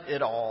done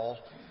it all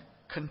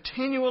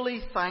continually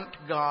thanked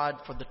God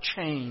for the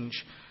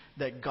change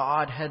that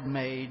God had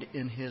made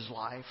in his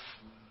life.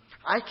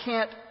 I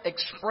can't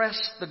express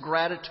the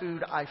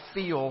gratitude I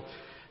feel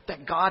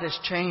that God has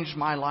changed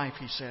my life,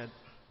 he said.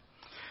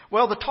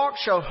 Well, the talk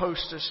show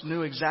hostess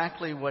knew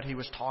exactly what he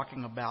was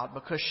talking about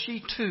because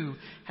she too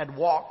had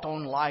walked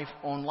on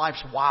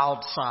life's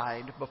wild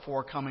side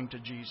before coming to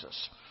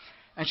Jesus.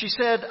 And she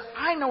said,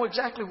 I know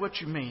exactly what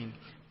you mean.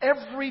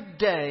 Every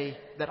day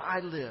that I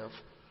live,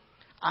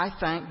 I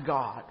thank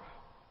God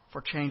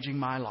for changing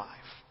my life.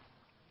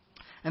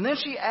 And then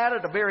she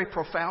added a very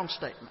profound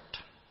statement.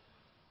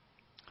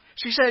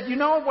 She said, you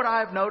know what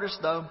I've noticed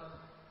though?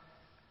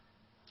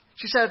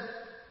 She said,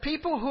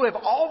 people who have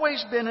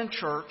always been in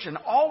church and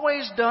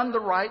always done the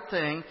right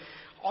thing,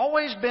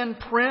 always been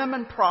prim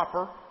and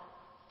proper,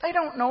 they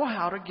don't know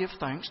how to give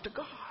thanks to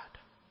God.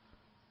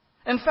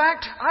 In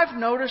fact, I've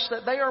noticed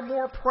that they are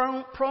more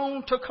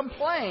prone to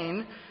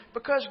complain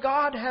because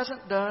God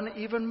hasn't done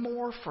even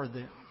more for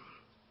them.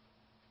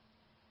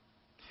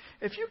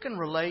 If you can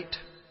relate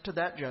to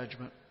that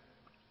judgment,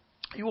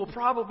 you will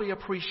probably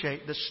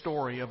appreciate this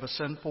story of a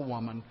sinful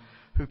woman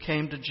who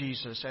came to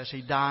Jesus as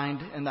he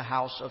dined in the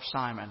house of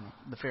Simon,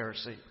 the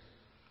Pharisee.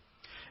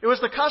 It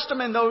was the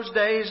custom in those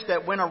days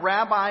that when a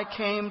rabbi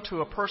came to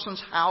a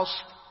person's house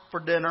for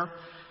dinner,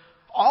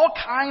 all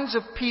kinds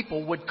of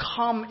people would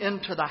come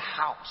into the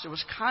house. It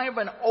was kind of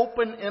an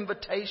open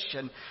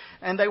invitation,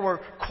 and they were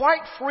quite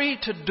free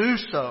to do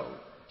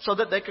so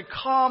that they could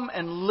come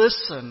and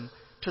listen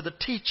to the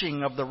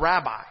teaching of the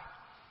rabbi.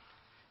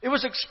 It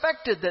was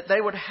expected that they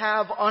would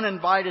have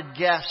uninvited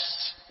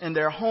guests in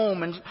their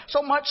home, and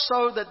so much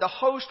so that the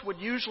host would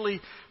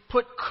usually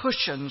put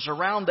cushions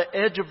around the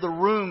edge of the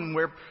room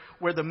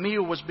where the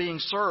meal was being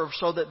served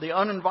so that the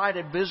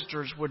uninvited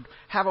visitors would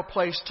have a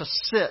place to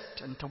sit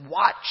and to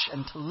watch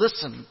and to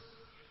listen.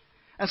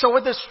 And so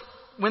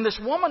when this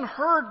woman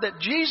heard that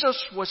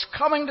Jesus was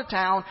coming to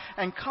town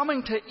and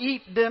coming to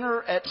eat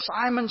dinner at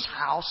Simon's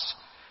house,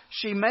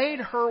 she made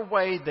her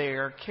way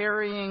there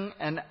carrying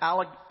an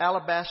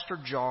alabaster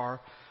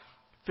jar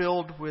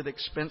filled with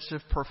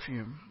expensive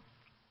perfume.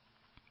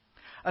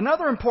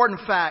 Another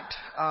important fact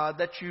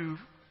that you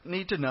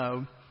need to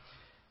know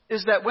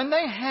is that when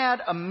they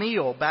had a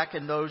meal back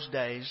in those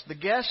days, the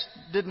guests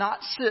did not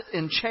sit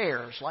in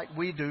chairs like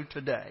we do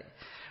today.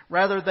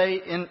 Rather,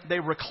 they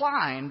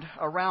reclined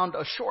around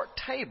a short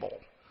table,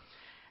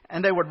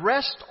 and they would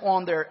rest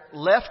on their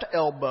left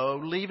elbow,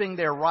 leaving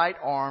their right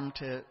arm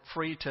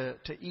free to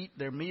eat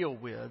their meal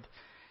with,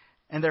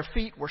 and their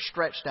feet were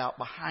stretched out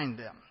behind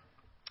them.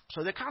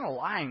 So they're kind of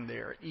lying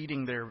there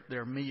eating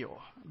their meal.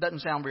 It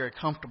doesn't sound very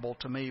comfortable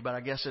to me, but I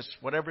guess it's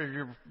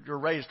whatever you're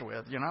raised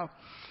with, you know.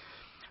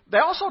 They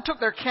also took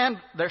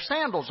their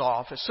sandals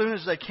off as soon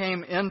as they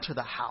came into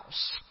the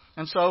house.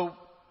 And so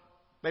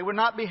they would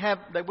not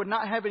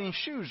have any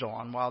shoes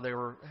on while they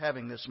were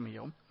having this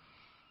meal.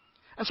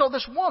 And so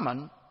this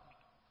woman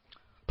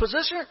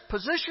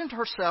positioned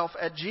herself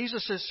at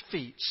Jesus'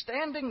 feet,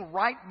 standing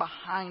right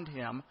behind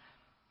him,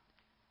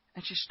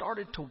 and she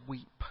started to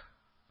weep.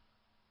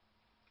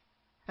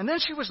 And then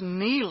she was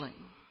kneeling,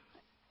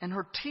 and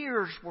her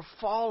tears were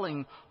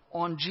falling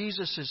on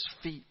Jesus'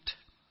 feet.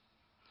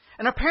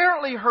 And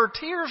apparently her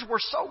tears were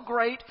so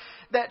great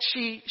that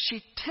she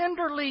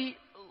tenderly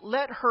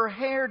let her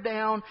hair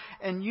down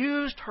and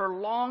used her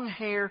long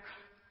hair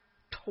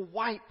to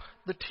wipe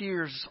the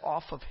tears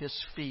off of his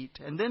feet.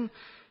 And then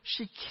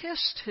she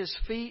kissed his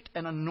feet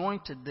and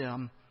anointed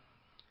them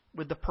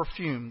with the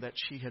perfume that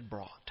she had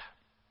brought.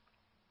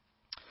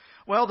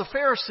 Well, the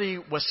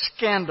Pharisee was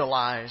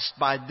scandalized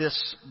by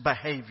this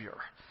behavior.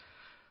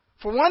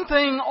 For one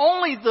thing,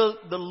 only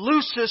the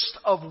loosest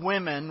of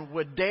women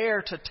would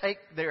dare to take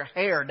their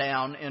hair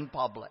down in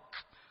public.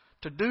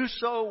 To do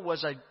so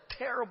was a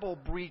terrible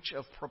breach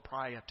of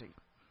propriety.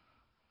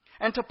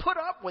 And to put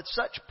up with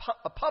such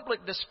a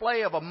public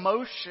display of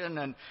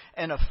emotion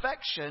and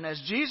affection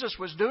as Jesus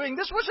was doing,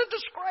 this was a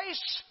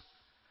disgrace.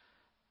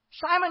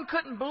 Simon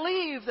couldn't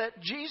believe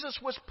that Jesus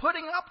was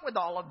putting up with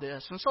all of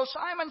this. And so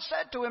Simon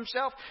said to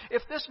himself,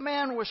 if this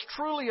man was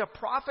truly a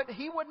prophet,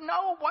 he would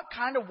know what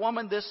kind of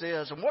woman this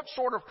is and what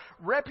sort of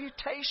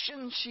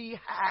reputation she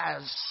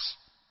has.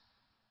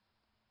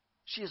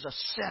 She is a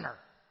sinner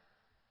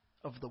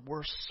of the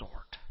worst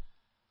sort.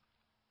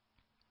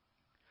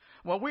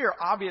 Well, we are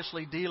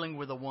obviously dealing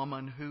with a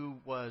woman who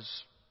was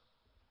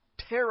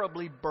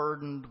terribly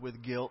burdened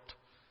with guilt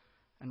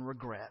and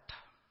regret.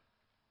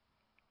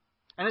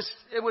 And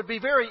it would be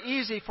very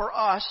easy for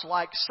us,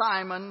 like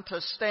Simon, to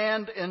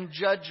stand in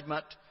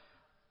judgment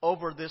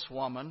over this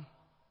woman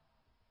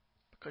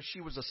because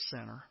she was a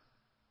sinner.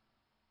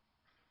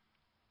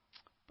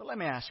 But let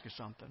me ask you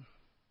something.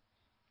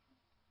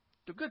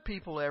 Do good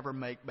people ever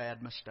make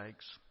bad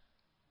mistakes?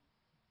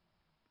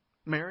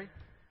 Mary?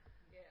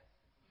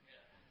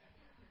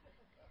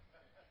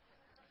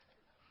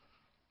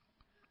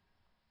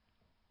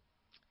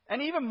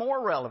 And even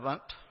more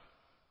relevant,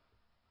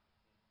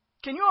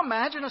 can you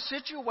imagine a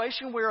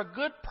situation where a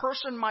good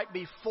person might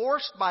be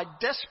forced by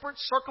desperate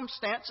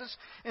circumstances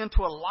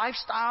into a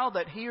lifestyle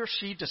that he or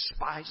she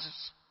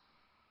despises?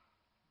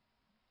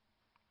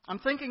 I'm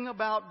thinking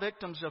about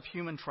victims of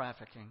human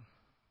trafficking.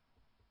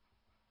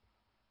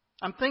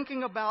 I'm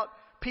thinking about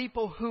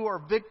people who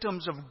are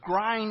victims of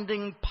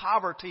grinding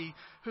poverty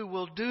who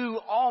will do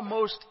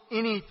almost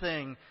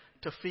anything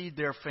to feed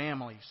their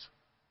families.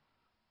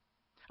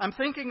 I'm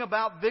thinking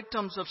about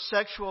victims of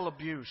sexual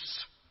abuse.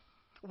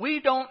 We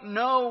don't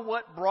know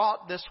what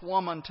brought this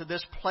woman to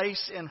this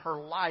place in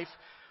her life,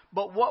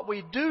 but what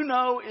we do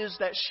know is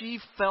that she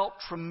felt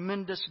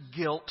tremendous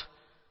guilt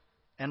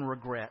and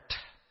regret.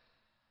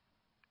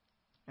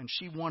 And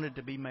she wanted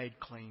to be made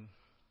clean.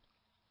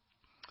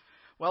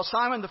 Well,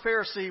 Simon the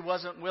Pharisee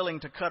wasn't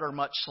willing to cut her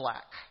much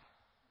slack.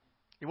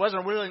 He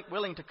wasn't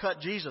willing to cut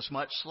Jesus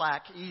much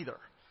slack either.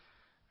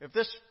 If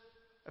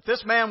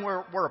this man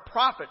were a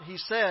prophet, he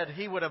said,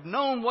 he would have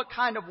known what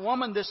kind of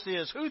woman this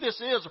is, who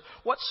this is,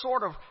 what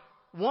sort of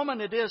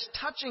woman it is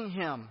touching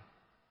him.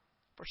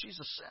 For she's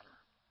a sinner.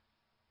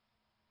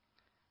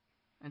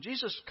 And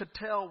Jesus could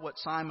tell what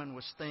Simon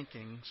was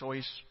thinking. So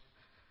he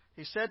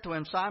said to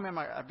him, Simon,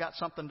 I've got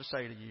something to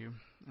say to you.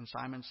 And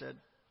Simon said,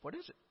 what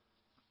is it?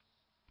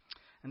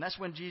 And that's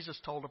when Jesus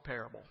told a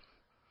parable.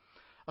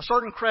 A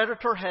certain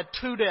creditor had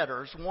two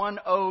debtors. One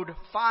owed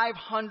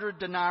 500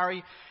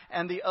 denarii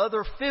and the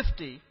other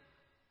 50.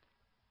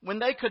 When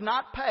they could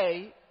not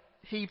pay,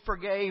 he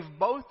forgave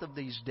both of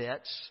these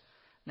debts.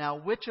 Now,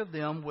 which of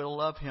them will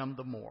love him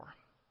the more?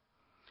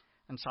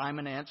 And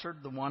Simon answered,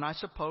 the one, I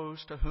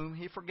suppose, to whom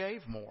he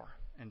forgave more.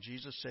 And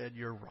Jesus said,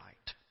 you're right.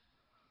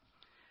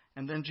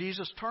 And then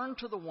Jesus turned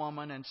to the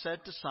woman and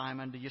said to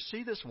Simon, do you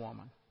see this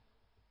woman?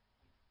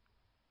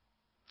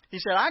 He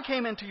said, I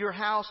came into your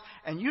house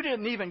and you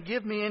didn't even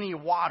give me any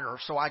water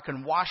so I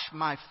can wash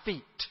my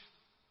feet.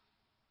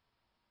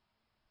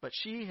 But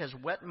she has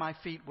wet my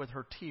feet with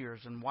her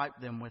tears and wiped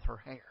them with her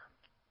hair.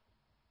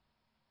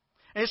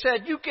 And he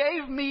said, you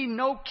gave me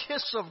no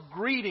kiss of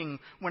greeting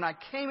when I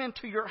came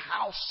into your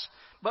house.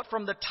 But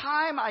from the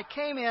time I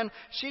came in,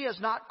 she has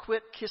not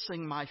quit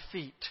kissing my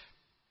feet.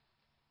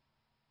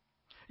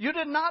 You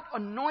did not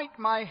anoint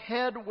my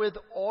head with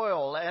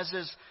oil, as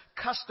is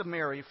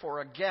customary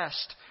for a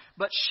guest,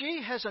 but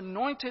she has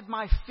anointed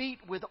my feet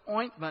with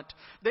ointment.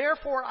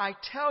 Therefore, I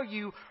tell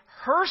you,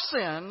 her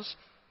sins,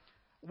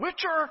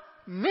 which are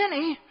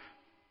many,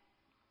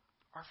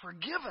 are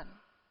forgiven,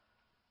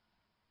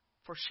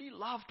 for she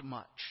loved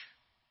much.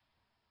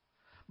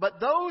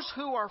 But those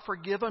who are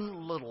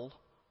forgiven little,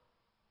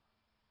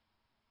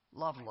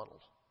 love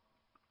little.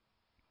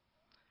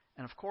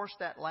 And of course,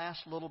 that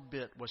last little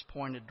bit was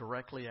pointed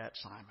directly at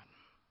Simon.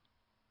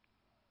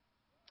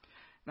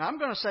 Now, I'm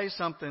going to say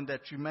something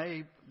that you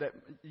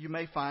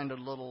may find a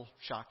little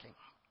shocking.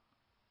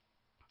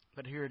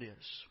 But here it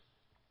is.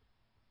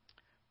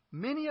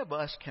 Many of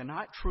us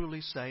cannot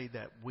truly say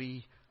that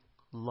we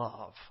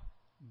love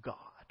God.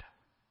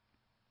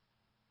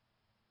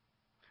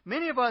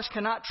 Many of us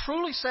cannot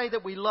truly say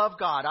that we love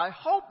God. I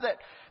hope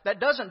that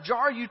doesn't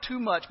jar you too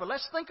much, but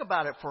let's think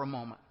about it for a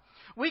moment.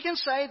 We can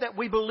say that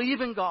we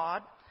believe in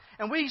God,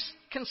 and we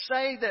can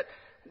say that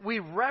we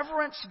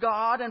reverence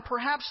God, and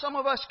perhaps some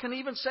of us can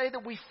even say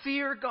that we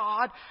fear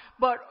God.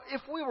 But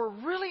if we were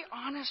really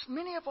honest,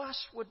 many of us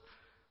would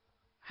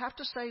have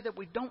to say that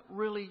we don't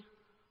really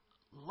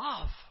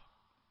love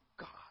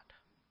God.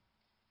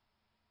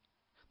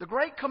 The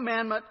Great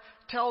Commandment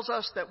tells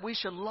us that we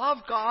should love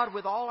God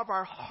with all of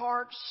our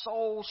heart,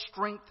 soul,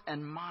 strength,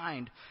 and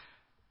mind.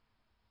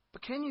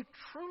 But can you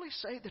truly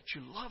say that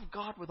you love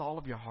God with all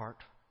of your heart?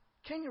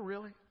 Can you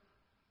really?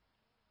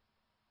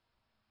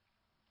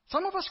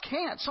 Some of us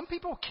can't. Some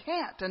people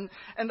can't.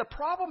 And the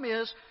problem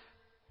is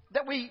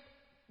that we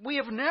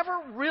have never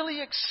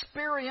really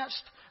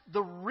experienced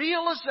the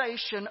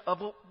realization of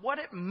what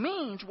it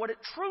means, what it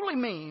truly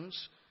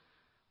means,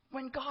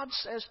 when God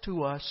says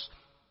to us,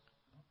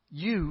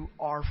 "You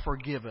are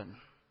forgiven."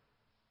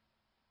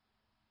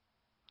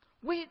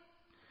 We've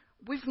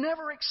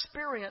never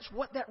experienced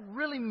what that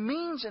really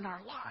means in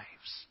our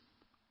lives.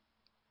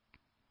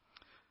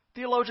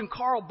 Theologian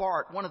Karl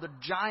Barth, one of the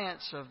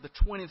giants of the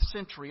 20th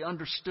century,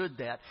 understood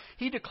that.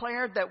 He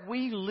declared that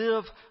we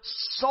live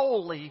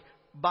solely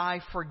by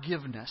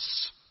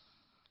forgiveness.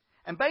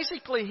 And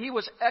basically, he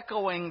was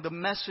echoing the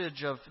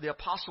message of the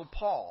Apostle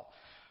Paul.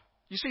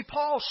 You see,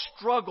 Paul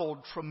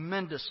struggled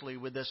tremendously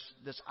with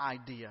this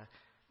idea.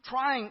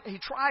 He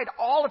tried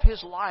all of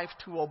his life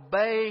to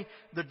obey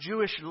the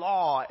Jewish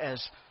law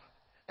as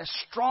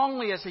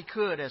strongly as he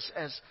could,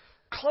 as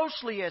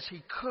closely as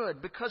he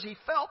could, because he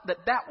felt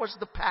that was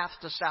the path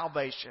to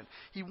salvation.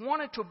 He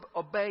wanted to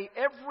obey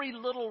every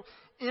little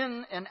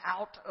in and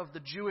out of the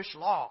Jewish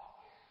law.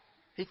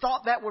 He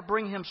thought that would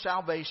bring him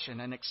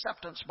salvation and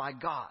acceptance by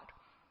God.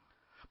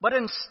 But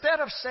instead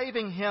of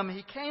saving him,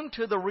 he came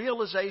to the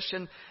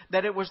realization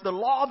that it was the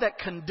law that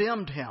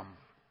condemned him.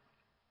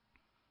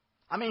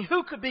 I mean,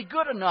 who could be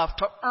good enough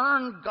to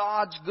earn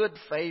God's good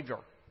favor?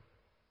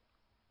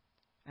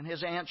 And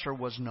his answer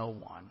was no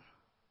one.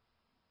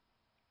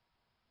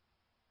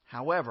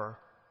 However,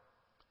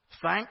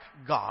 thank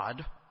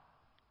God,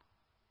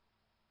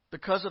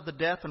 because of the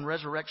death and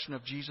resurrection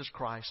of Jesus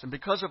Christ, and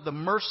because of the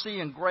mercy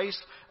and grace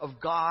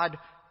of God,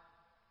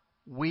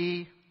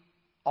 we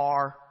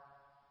are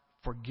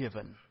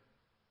forgiven.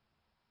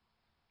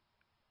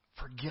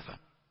 Forgiven.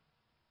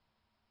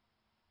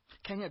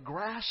 Can you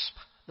grasp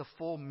the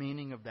full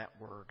meaning of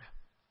that word?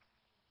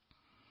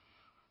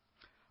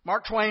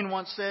 Mark Twain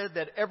once said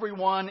that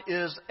everyone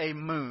is a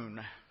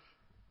moon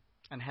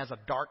and has a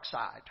dark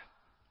side,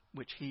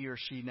 which he or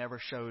she never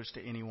shows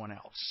to anyone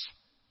else.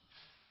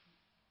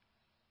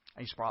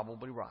 He's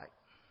probably right.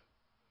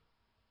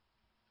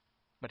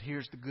 But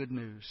here's the good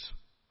news.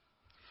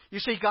 You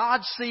see,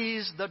 God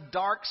sees the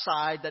dark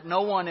side that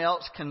no one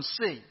else can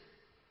see.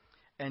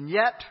 And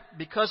yet,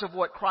 because of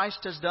what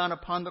Christ has done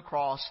upon the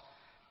cross,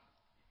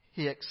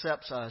 He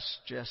accepts us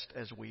just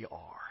as we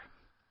are.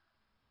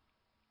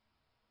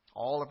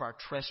 All of our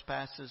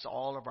trespasses,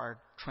 all of our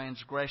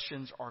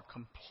transgressions are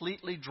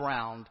completely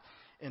drowned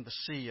in the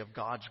sea of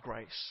God's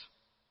grace.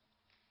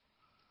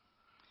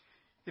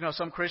 You know,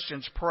 some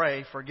Christians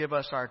pray, "Forgive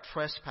us our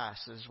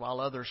trespasses," while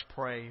others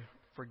pray,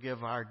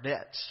 "Forgive our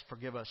debts."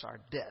 Forgive us our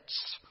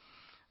debts,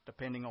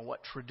 depending on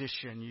what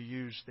tradition you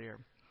use there.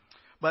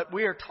 But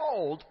we are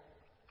told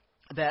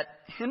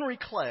that Henry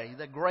Clay,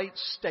 the great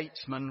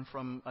statesman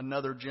from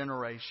another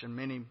generation,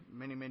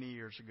 many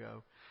years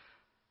ago,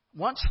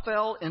 once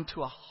fell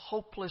into a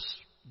hopeless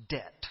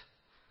debt.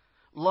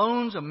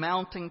 Loans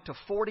amounting to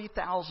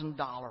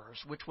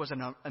 $40,000, which was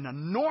an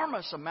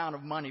enormous amount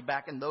of money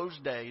back in those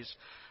days,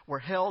 were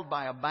held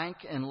by a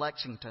bank in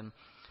Lexington.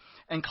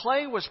 And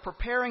Clay was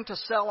preparing to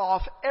sell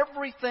off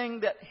everything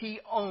that he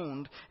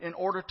owned in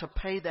order to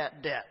pay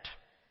that debt.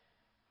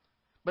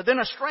 But then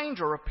a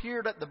stranger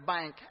appeared at the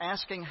bank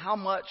asking how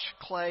much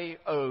Clay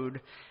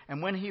owed.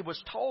 And when he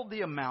was told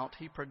the amount,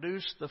 he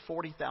produced the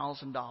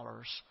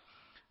 $40,000,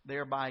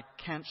 thereby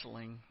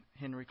canceling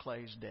Henry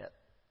Clay's debt.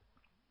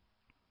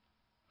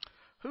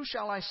 "Who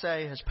shall I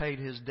say has paid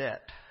his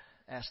debt?"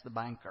 asked the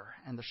banker.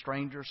 And the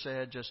stranger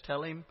said, "Just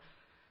tell him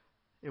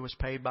it was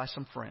paid by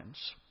some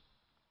friends."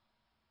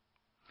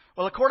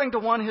 Well, according to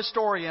one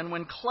historian,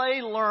 when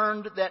Clay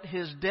learned that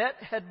his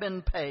debt had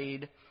been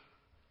paid,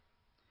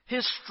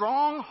 his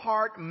strong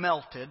heart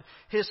melted,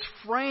 his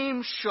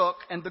frame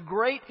shook, and the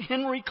great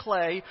Henry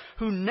Clay,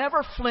 who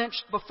never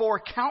flinched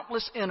before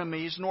countless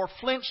enemies, nor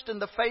flinched in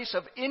the face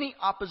of any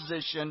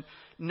opposition,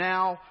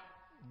 now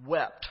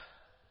wept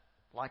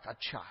like a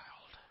child.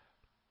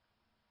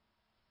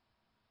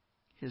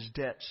 His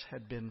debts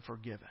had been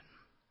forgiven.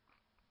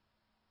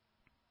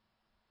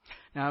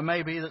 Now, it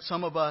may be that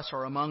some of us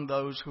are among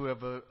those who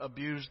have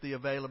abused the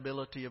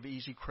availability of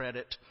easy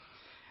credit,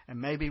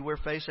 and maybe we're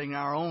facing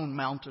our own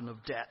mountain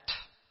of debt.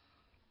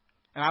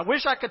 And I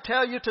wish I could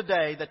tell you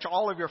today that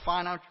all of your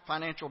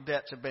financial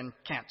debts have been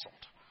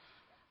canceled.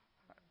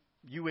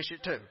 You wish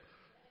it too.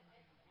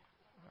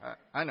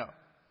 I know.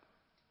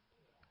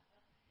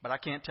 But I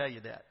can't tell you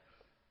that.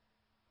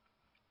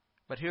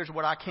 But here's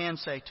what I can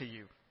say to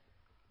you.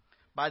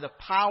 By the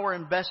power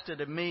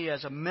invested in me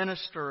as a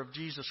minister of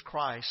Jesus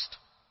Christ,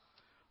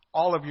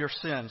 all of your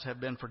sins have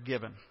been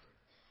forgiven.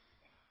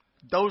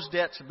 Those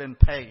debts have been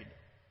paid.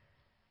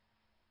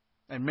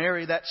 And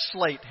Mary, that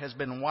slate has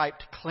been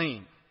wiped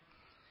clean,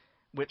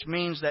 which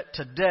means that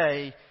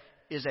today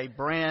is a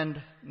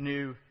brand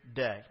new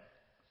day.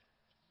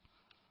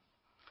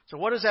 So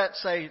what does that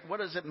say? What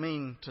does it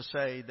mean to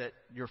say that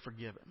you're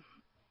forgiven?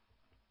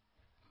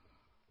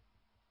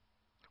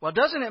 Well,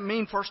 doesn't it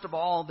mean, first of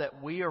all,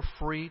 that we are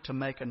free to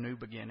make a new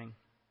beginning?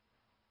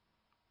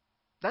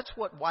 That's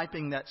what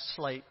wiping that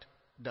slate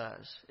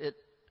does. It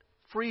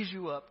frees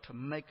you up to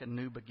make a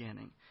new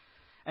beginning.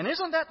 And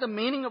isn't that the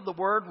meaning of the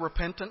word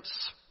repentance?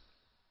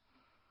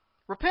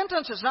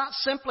 Repentance is not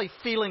simply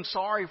feeling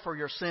sorry for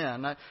your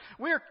sin.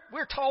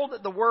 We're told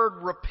that the word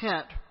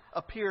repent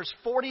appears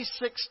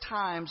 46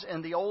 times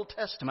in the Old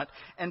Testament,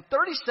 and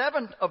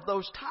 37 of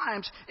those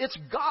times it's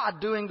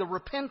God doing the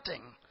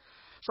repenting.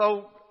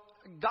 So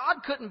God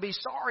couldn't be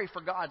sorry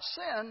for God's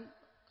sin,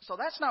 so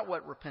that's not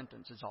what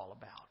repentance is all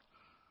about.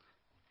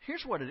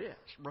 Here's what it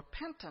is.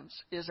 Repentance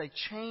is a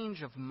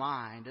change of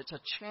mind. It's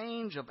a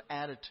change of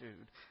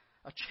attitude,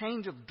 a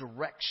change of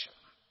direction.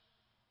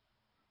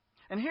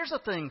 And here's the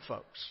thing,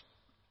 folks.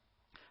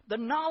 The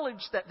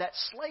knowledge that that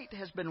slate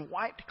has been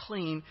wiped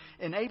clean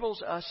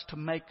enables us to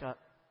make a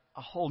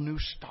whole new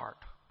start,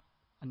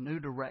 a new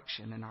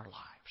direction in our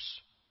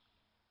lives.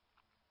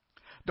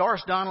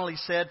 Doris Donnelly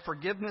said,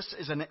 forgiveness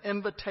is an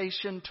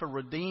invitation to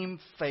redeem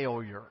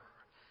failure.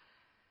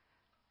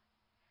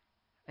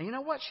 And you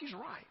know what? She's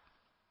right.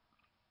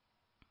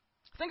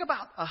 Think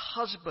about a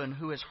husband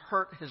who has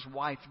hurt his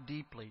wife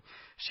deeply.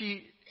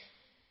 She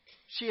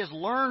has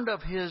learned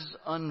of his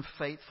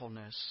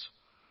unfaithfulness.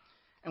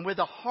 And with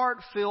a heart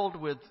filled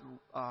with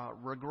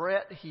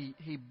regret,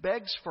 he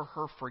begs for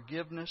her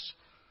forgiveness.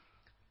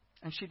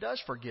 And she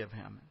does forgive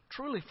him,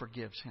 truly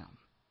forgives him,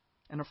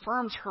 and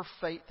affirms her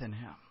faith in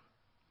him.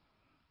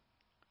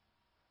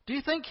 Do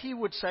you think he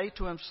would say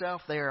to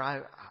himself, there,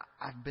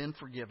 I've been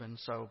forgiven,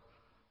 so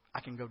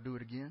I can go do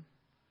it again?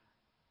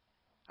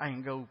 I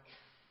can go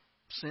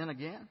sin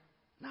again?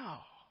 No,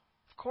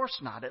 of course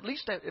not. At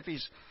least if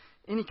he's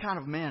any kind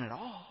of man at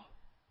all.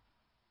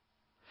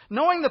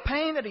 Knowing the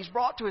pain that he's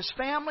brought to his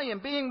family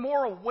and being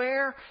more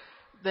aware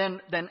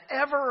than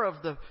ever of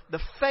the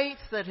faith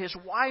that his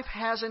wife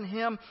has in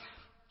him,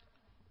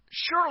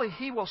 surely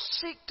he will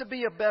seek to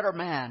be a better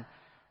man,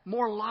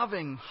 more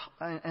loving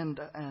and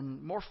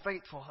more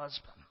faithful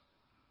husband.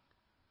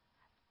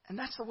 And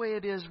that's the way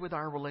it is with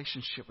our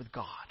relationship with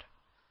God.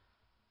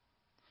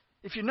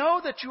 If you know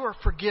that you are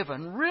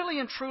forgiven, really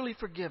and truly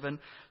forgiven,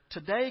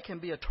 today can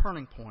be a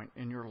turning point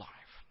in your life.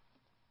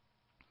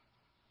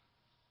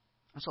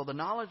 And so the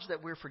knowledge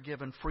that we're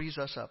forgiven frees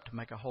us up to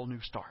make a whole new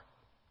start.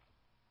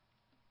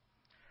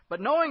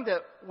 But knowing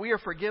that we are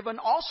forgiven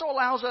also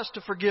allows us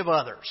to forgive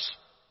others,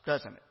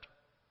 doesn't it?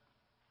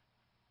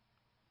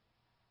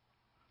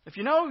 If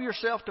you know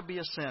yourself to be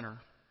a sinner,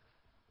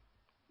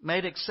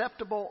 made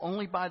acceptable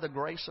only by the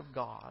grace of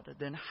God,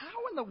 then how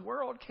in the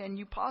world can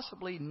you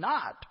possibly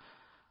not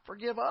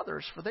forgive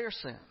others for their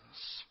sins?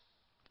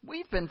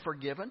 We've been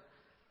forgiven.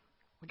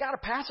 We've got to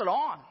pass it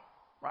on,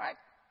 right?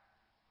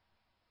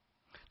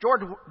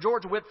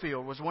 George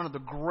Whitefield was one of the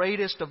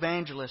greatest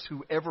evangelists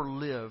who ever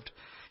lived.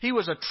 He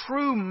was a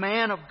true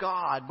man of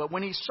God, but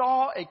when he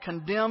saw a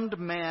condemned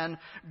man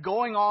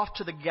going off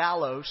to the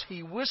gallows,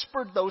 he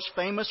whispered those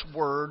famous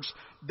words,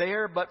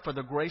 "There, but for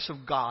the grace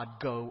of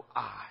God, go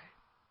I."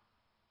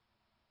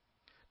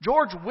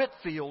 George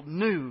Whitefield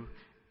knew,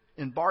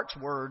 in Bart's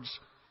words,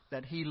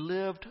 that he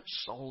lived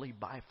solely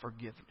by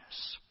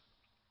forgiveness.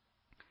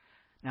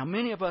 Now,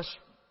 many of us,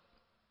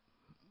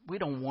 we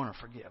don't want to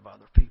forgive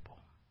other people.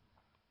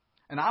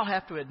 And I'll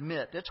have to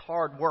admit, it's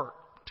hard work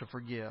to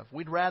forgive.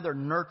 We'd rather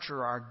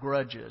nurture our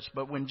grudges.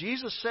 But when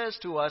Jesus says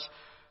to us,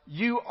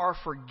 you are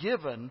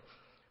forgiven,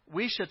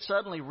 we should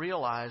suddenly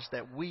realize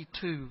that we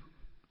too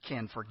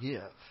can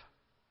forgive.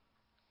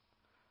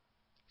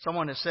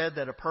 Someone has said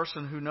that a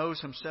person who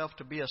knows himself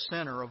to be a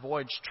sinner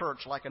avoids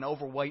church like an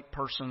overweight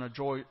person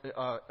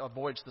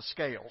avoids the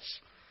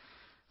scales.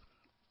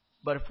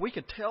 But if we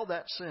could tell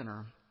that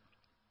sinner,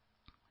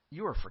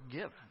 you are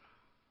forgiven,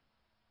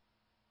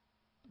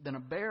 then a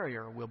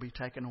barrier will be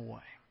taken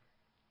away.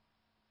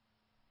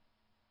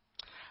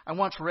 I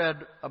once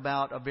read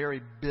about a very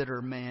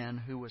bitter man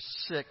who was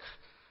sick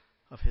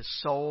of his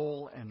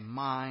soul and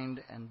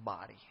mind and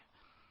body.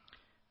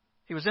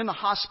 He was in the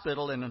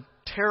hospital in a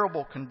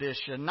terrible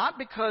condition, not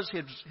because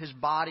his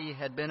body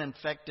had been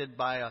infected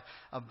by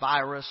a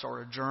virus or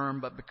a germ,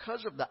 but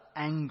because of the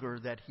anger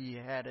that he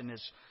had in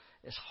his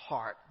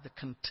heart, the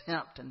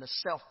contempt and the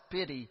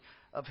self-pity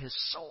of his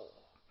soul.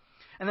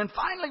 And then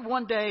finally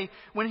one day,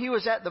 when he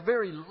was at the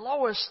very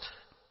lowest,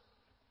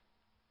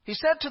 he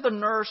said to the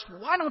nurse,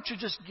 "Why don't you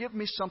just give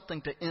me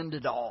something to end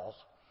it all?"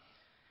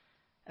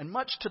 And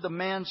much to the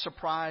man's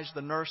surprise,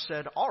 the nurse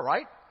said, "All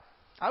right,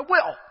 I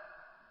will."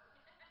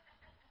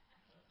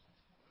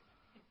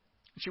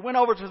 She went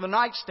over to the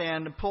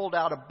nightstand and pulled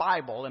out a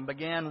Bible and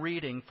began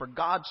reading, "For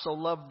God so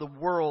loved the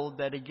world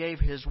that He gave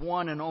His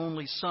one and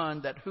only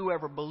Son, that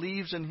whoever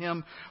believes in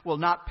Him will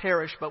not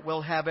perish but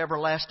will have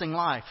everlasting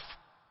life."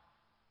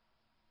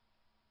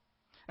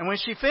 And when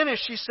she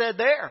finished, she said,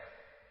 "There,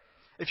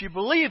 if you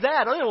believe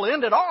that, it'll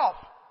end it all.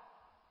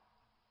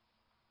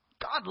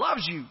 God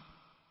loves you.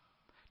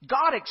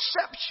 God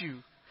accepts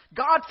you.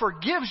 God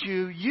forgives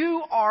you.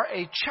 You are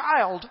a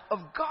child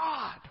of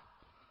God."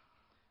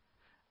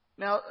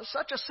 Now,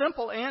 such a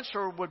simple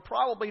answer would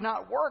probably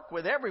not work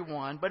with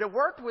everyone, but it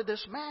worked with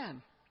this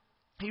man.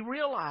 He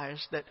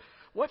realized that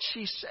what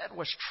she said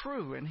was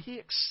true, and he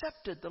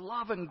accepted the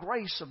love and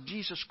grace of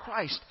Jesus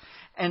Christ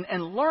and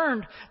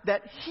learned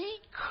that he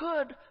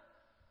could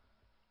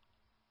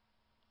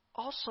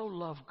also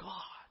love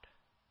God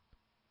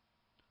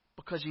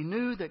because he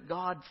knew that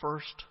God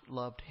first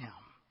loved him.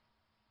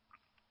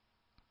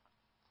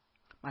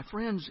 My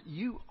friends,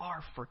 you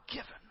are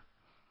forgiven.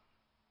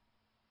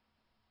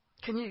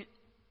 Can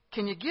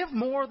you give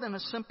more than a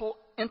simple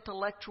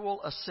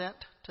intellectual assent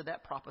to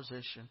that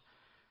proposition?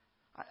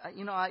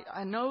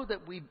 I know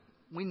that we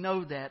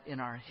know that in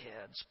our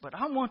heads, but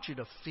I want you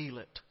to feel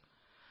it.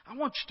 I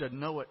want you to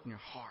know it in your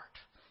heart.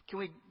 Can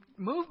we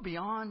move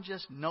beyond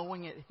just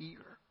knowing it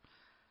here?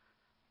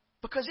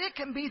 Because it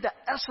can be the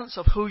essence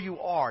of who you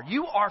are.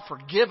 You are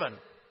forgiven.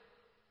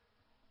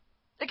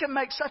 It can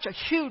make such a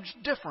huge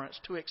difference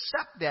to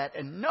accept that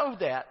and know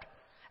that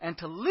and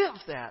to live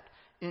that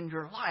in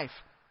your life.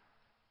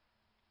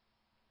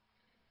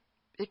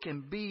 It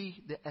can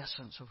be the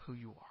essence of who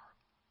you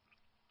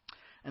are.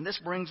 And this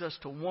brings us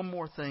to one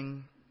more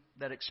thing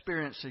that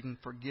experiencing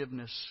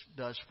forgiveness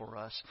does for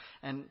us.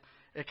 And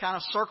it kind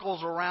of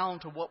circles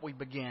around to what we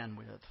began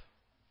with.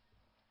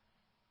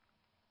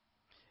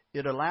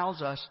 It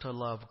allows us to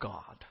love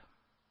God.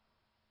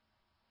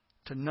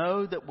 To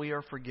know that we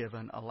are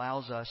forgiven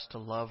allows us to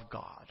love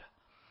God.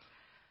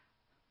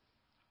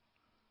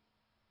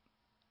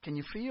 Can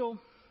you feel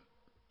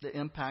the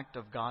impact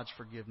of God's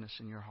forgiveness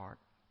in your heart?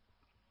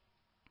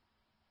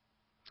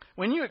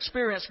 When you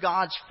experience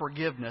God's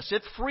forgiveness,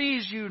 it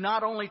frees you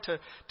not only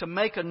to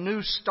make a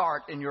new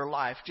start in your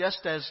life,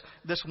 just as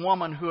this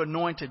woman who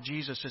anointed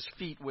Jesus'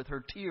 feet with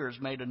her tears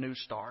made a new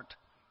start.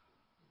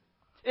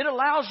 It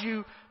allows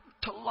you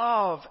to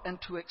love and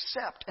to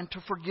accept and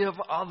to forgive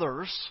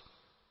others.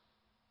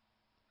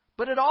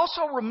 But it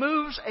also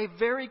removes a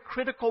very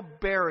critical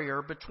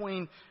barrier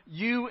between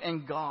you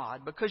and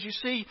God. Because you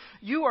see,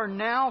 you are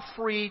now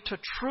free to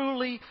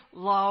truly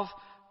love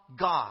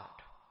God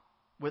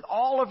with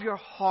all of your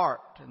heart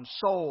and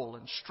soul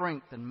and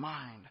strength and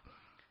mind.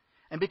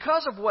 And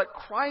because of what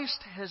Christ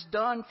has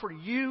done for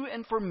you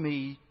and for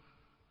me,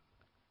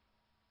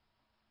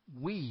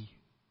 we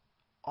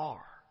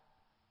are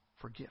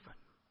forgiven.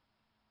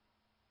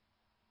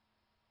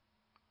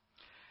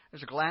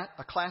 There's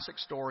a classic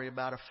story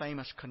about a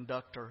famous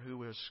conductor who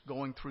was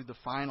going through the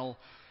final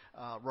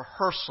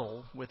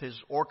rehearsal with his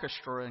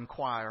orchestra and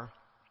choir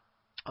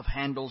of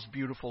Handel's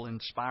beautiful,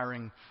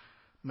 inspiring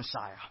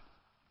Messiah.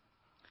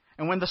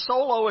 And when the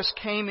soloist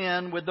came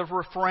in with the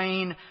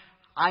refrain,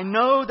 "I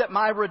know that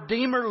my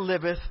Redeemer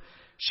liveth,"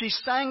 she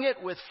sang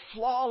it with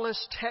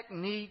flawless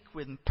technique,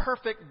 with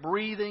perfect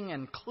breathing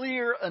and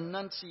clear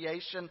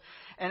enunciation.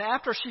 And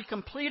after she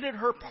completed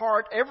her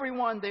part,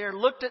 everyone there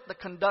looked at the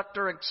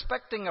conductor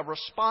expecting a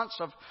response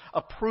of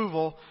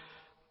approval.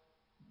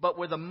 But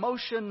with a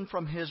motion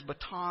from his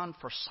baton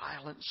for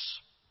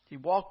silence, he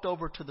walked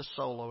over to the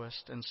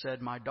soloist and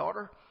said, "My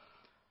daughter,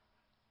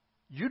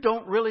 you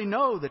don't really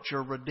know that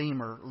your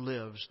Redeemer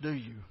lives, do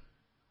you?"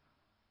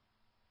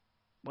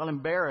 Well,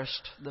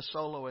 embarrassed, the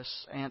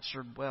soloist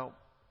answered, "Well,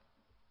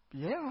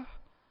 yeah,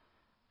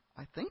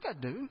 I think I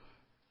do."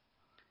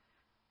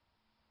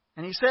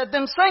 And he said,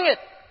 "Then sing it.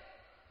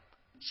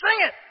 Sing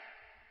it.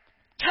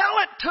 Tell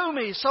it to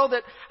me so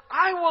that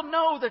I will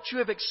know that you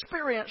have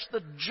experienced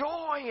the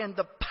joy and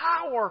the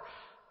power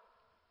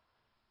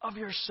of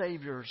your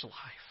Savior's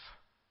life."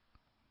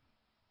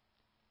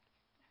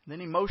 And then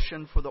he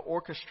motioned for the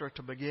orchestra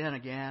to begin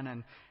again,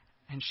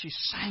 and she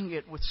sang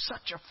it with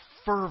such a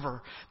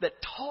fervor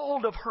that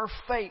told of her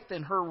faith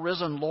in her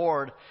risen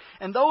Lord.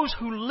 And those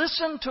who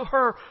listened to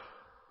her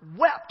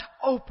wept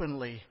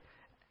openly.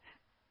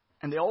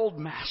 And the old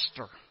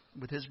master,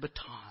 with his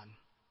baton,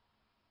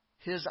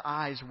 his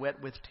eyes wet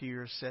with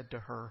tears, said to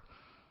her,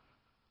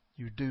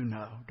 "You do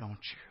know,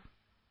 don't you?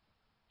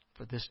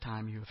 For this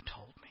time you have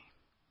told me."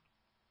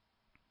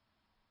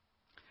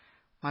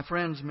 My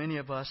friends, many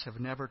of us have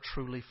never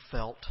truly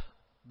felt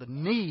the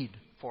need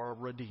for a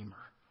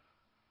Redeemer.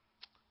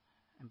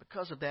 And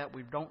because of that,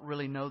 we don't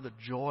really know the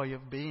joy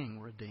of being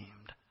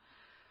redeemed.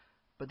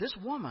 But this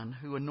woman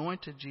who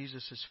anointed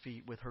Jesus'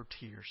 feet with her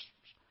tears,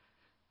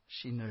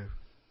 she knew.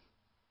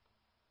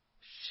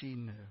 She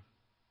knew.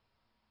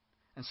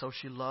 And so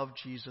she loved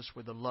Jesus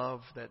with a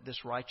love that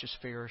this righteous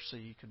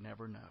Pharisee could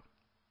never know.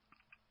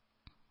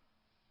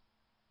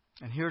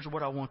 And here's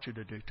what I want you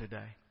to do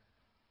today.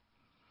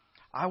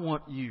 I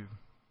want you,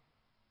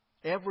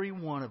 every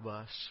one of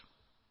us,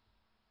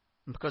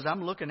 Because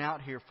I'm looking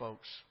out here,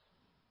 folks.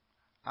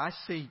 I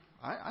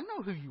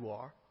know who you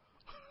are.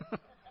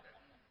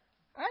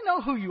 I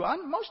know who you are.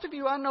 Most of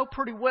you I know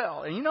pretty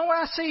well. And you know what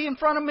I see in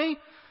front of me?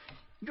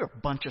 You're a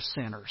bunch of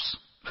sinners.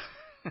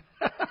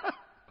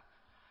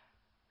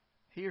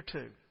 Here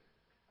too.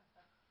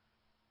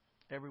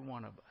 Every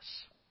one of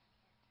us.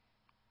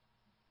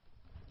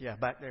 Yeah,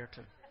 back there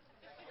too.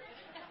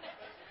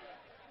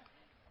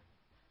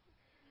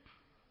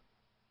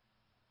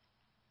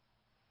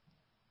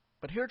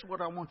 But here's what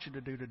I want you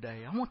to do today.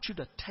 I want you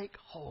to take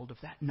hold of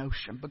that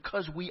notion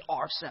because we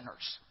are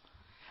sinners.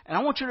 And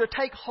I want you to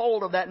take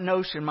hold of that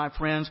notion, my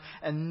friends,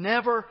 and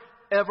never,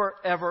 ever,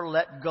 ever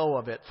let go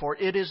of it. For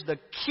it is the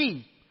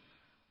key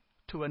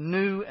to a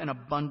new and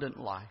abundant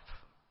life.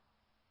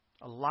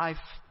 A life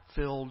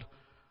filled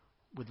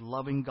with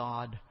loving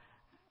God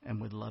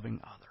and with loving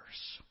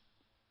others.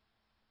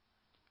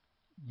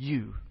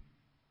 You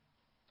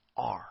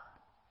are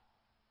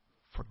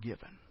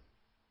forgiven.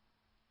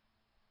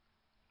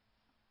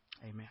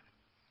 Amen.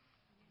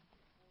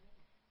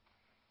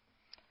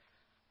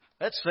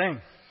 Let's sing.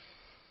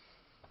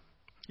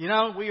 You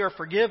know, we are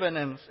forgiven,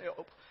 and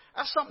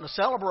that's something to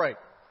celebrate.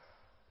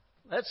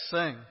 Let's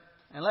sing,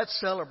 and let's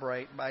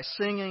celebrate by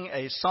singing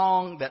a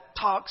song that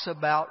talks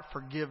about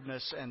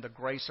forgiveness and the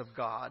grace of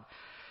God.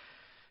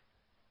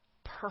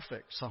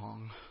 Perfect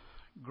song,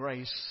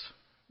 Grace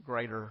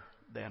Greater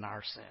Than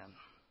Our Sin.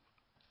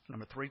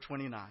 Number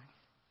 329.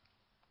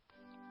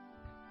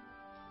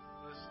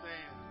 Let's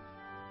stand.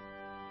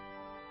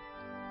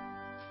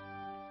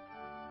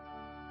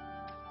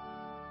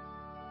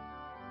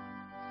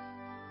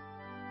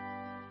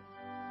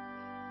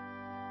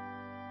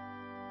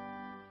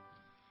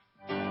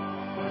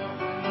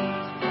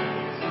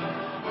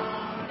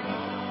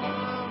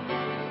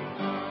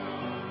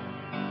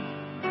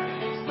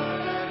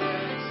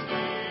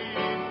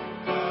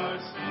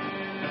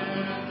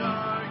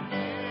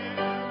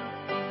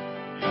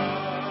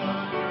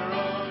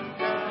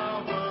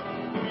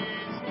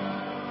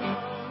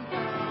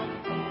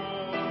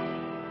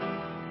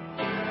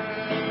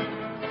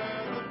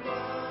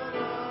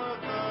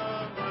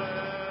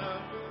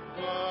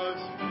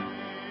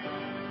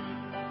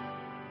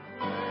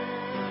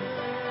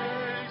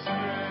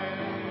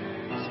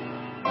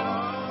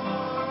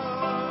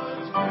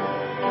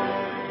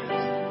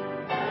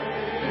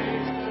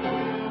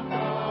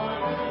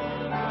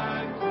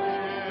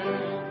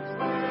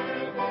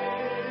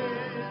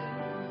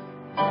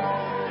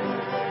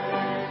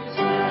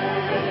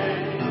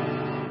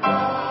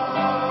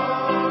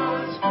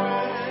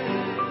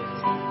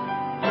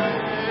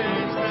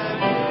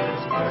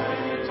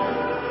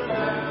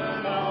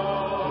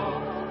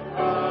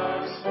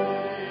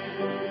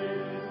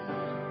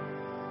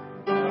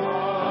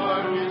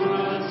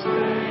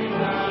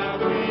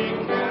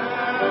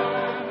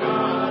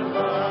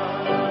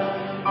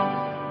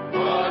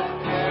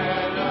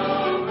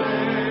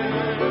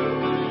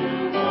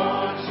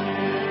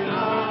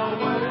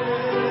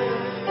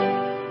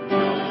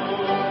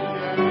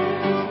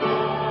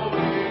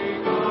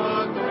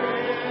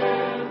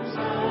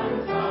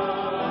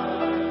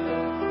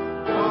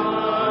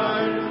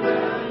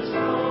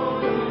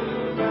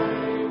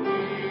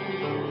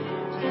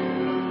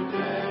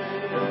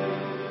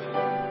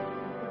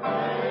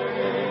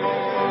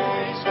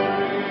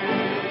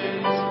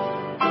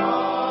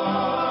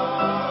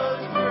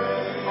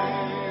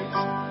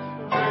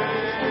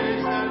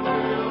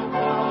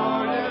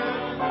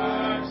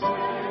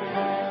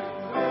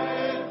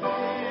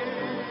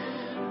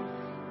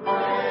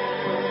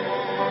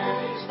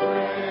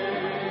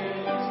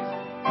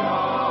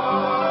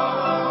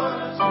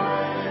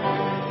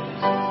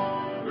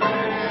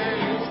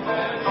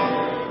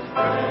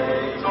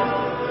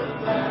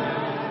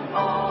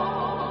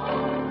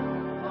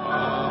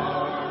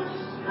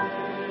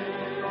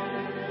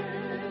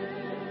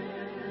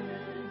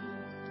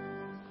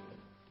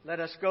 Let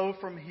us go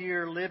from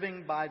here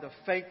living by the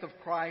faith of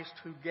Christ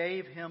who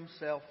gave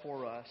himself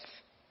for us.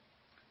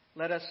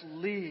 Let us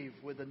leave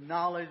with the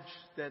knowledge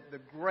that the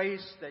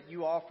grace that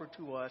you offer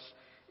to us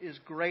is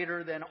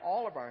greater than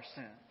all of our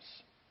sins.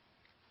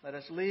 Let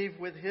us leave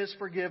with his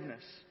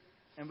forgiveness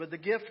and with the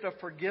gift of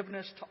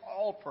forgiveness to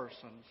all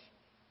persons.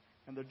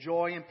 And the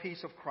joy and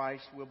peace of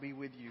Christ will be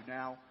with you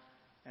now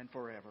and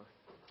forever.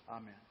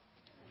 Amen.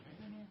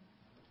 Amen.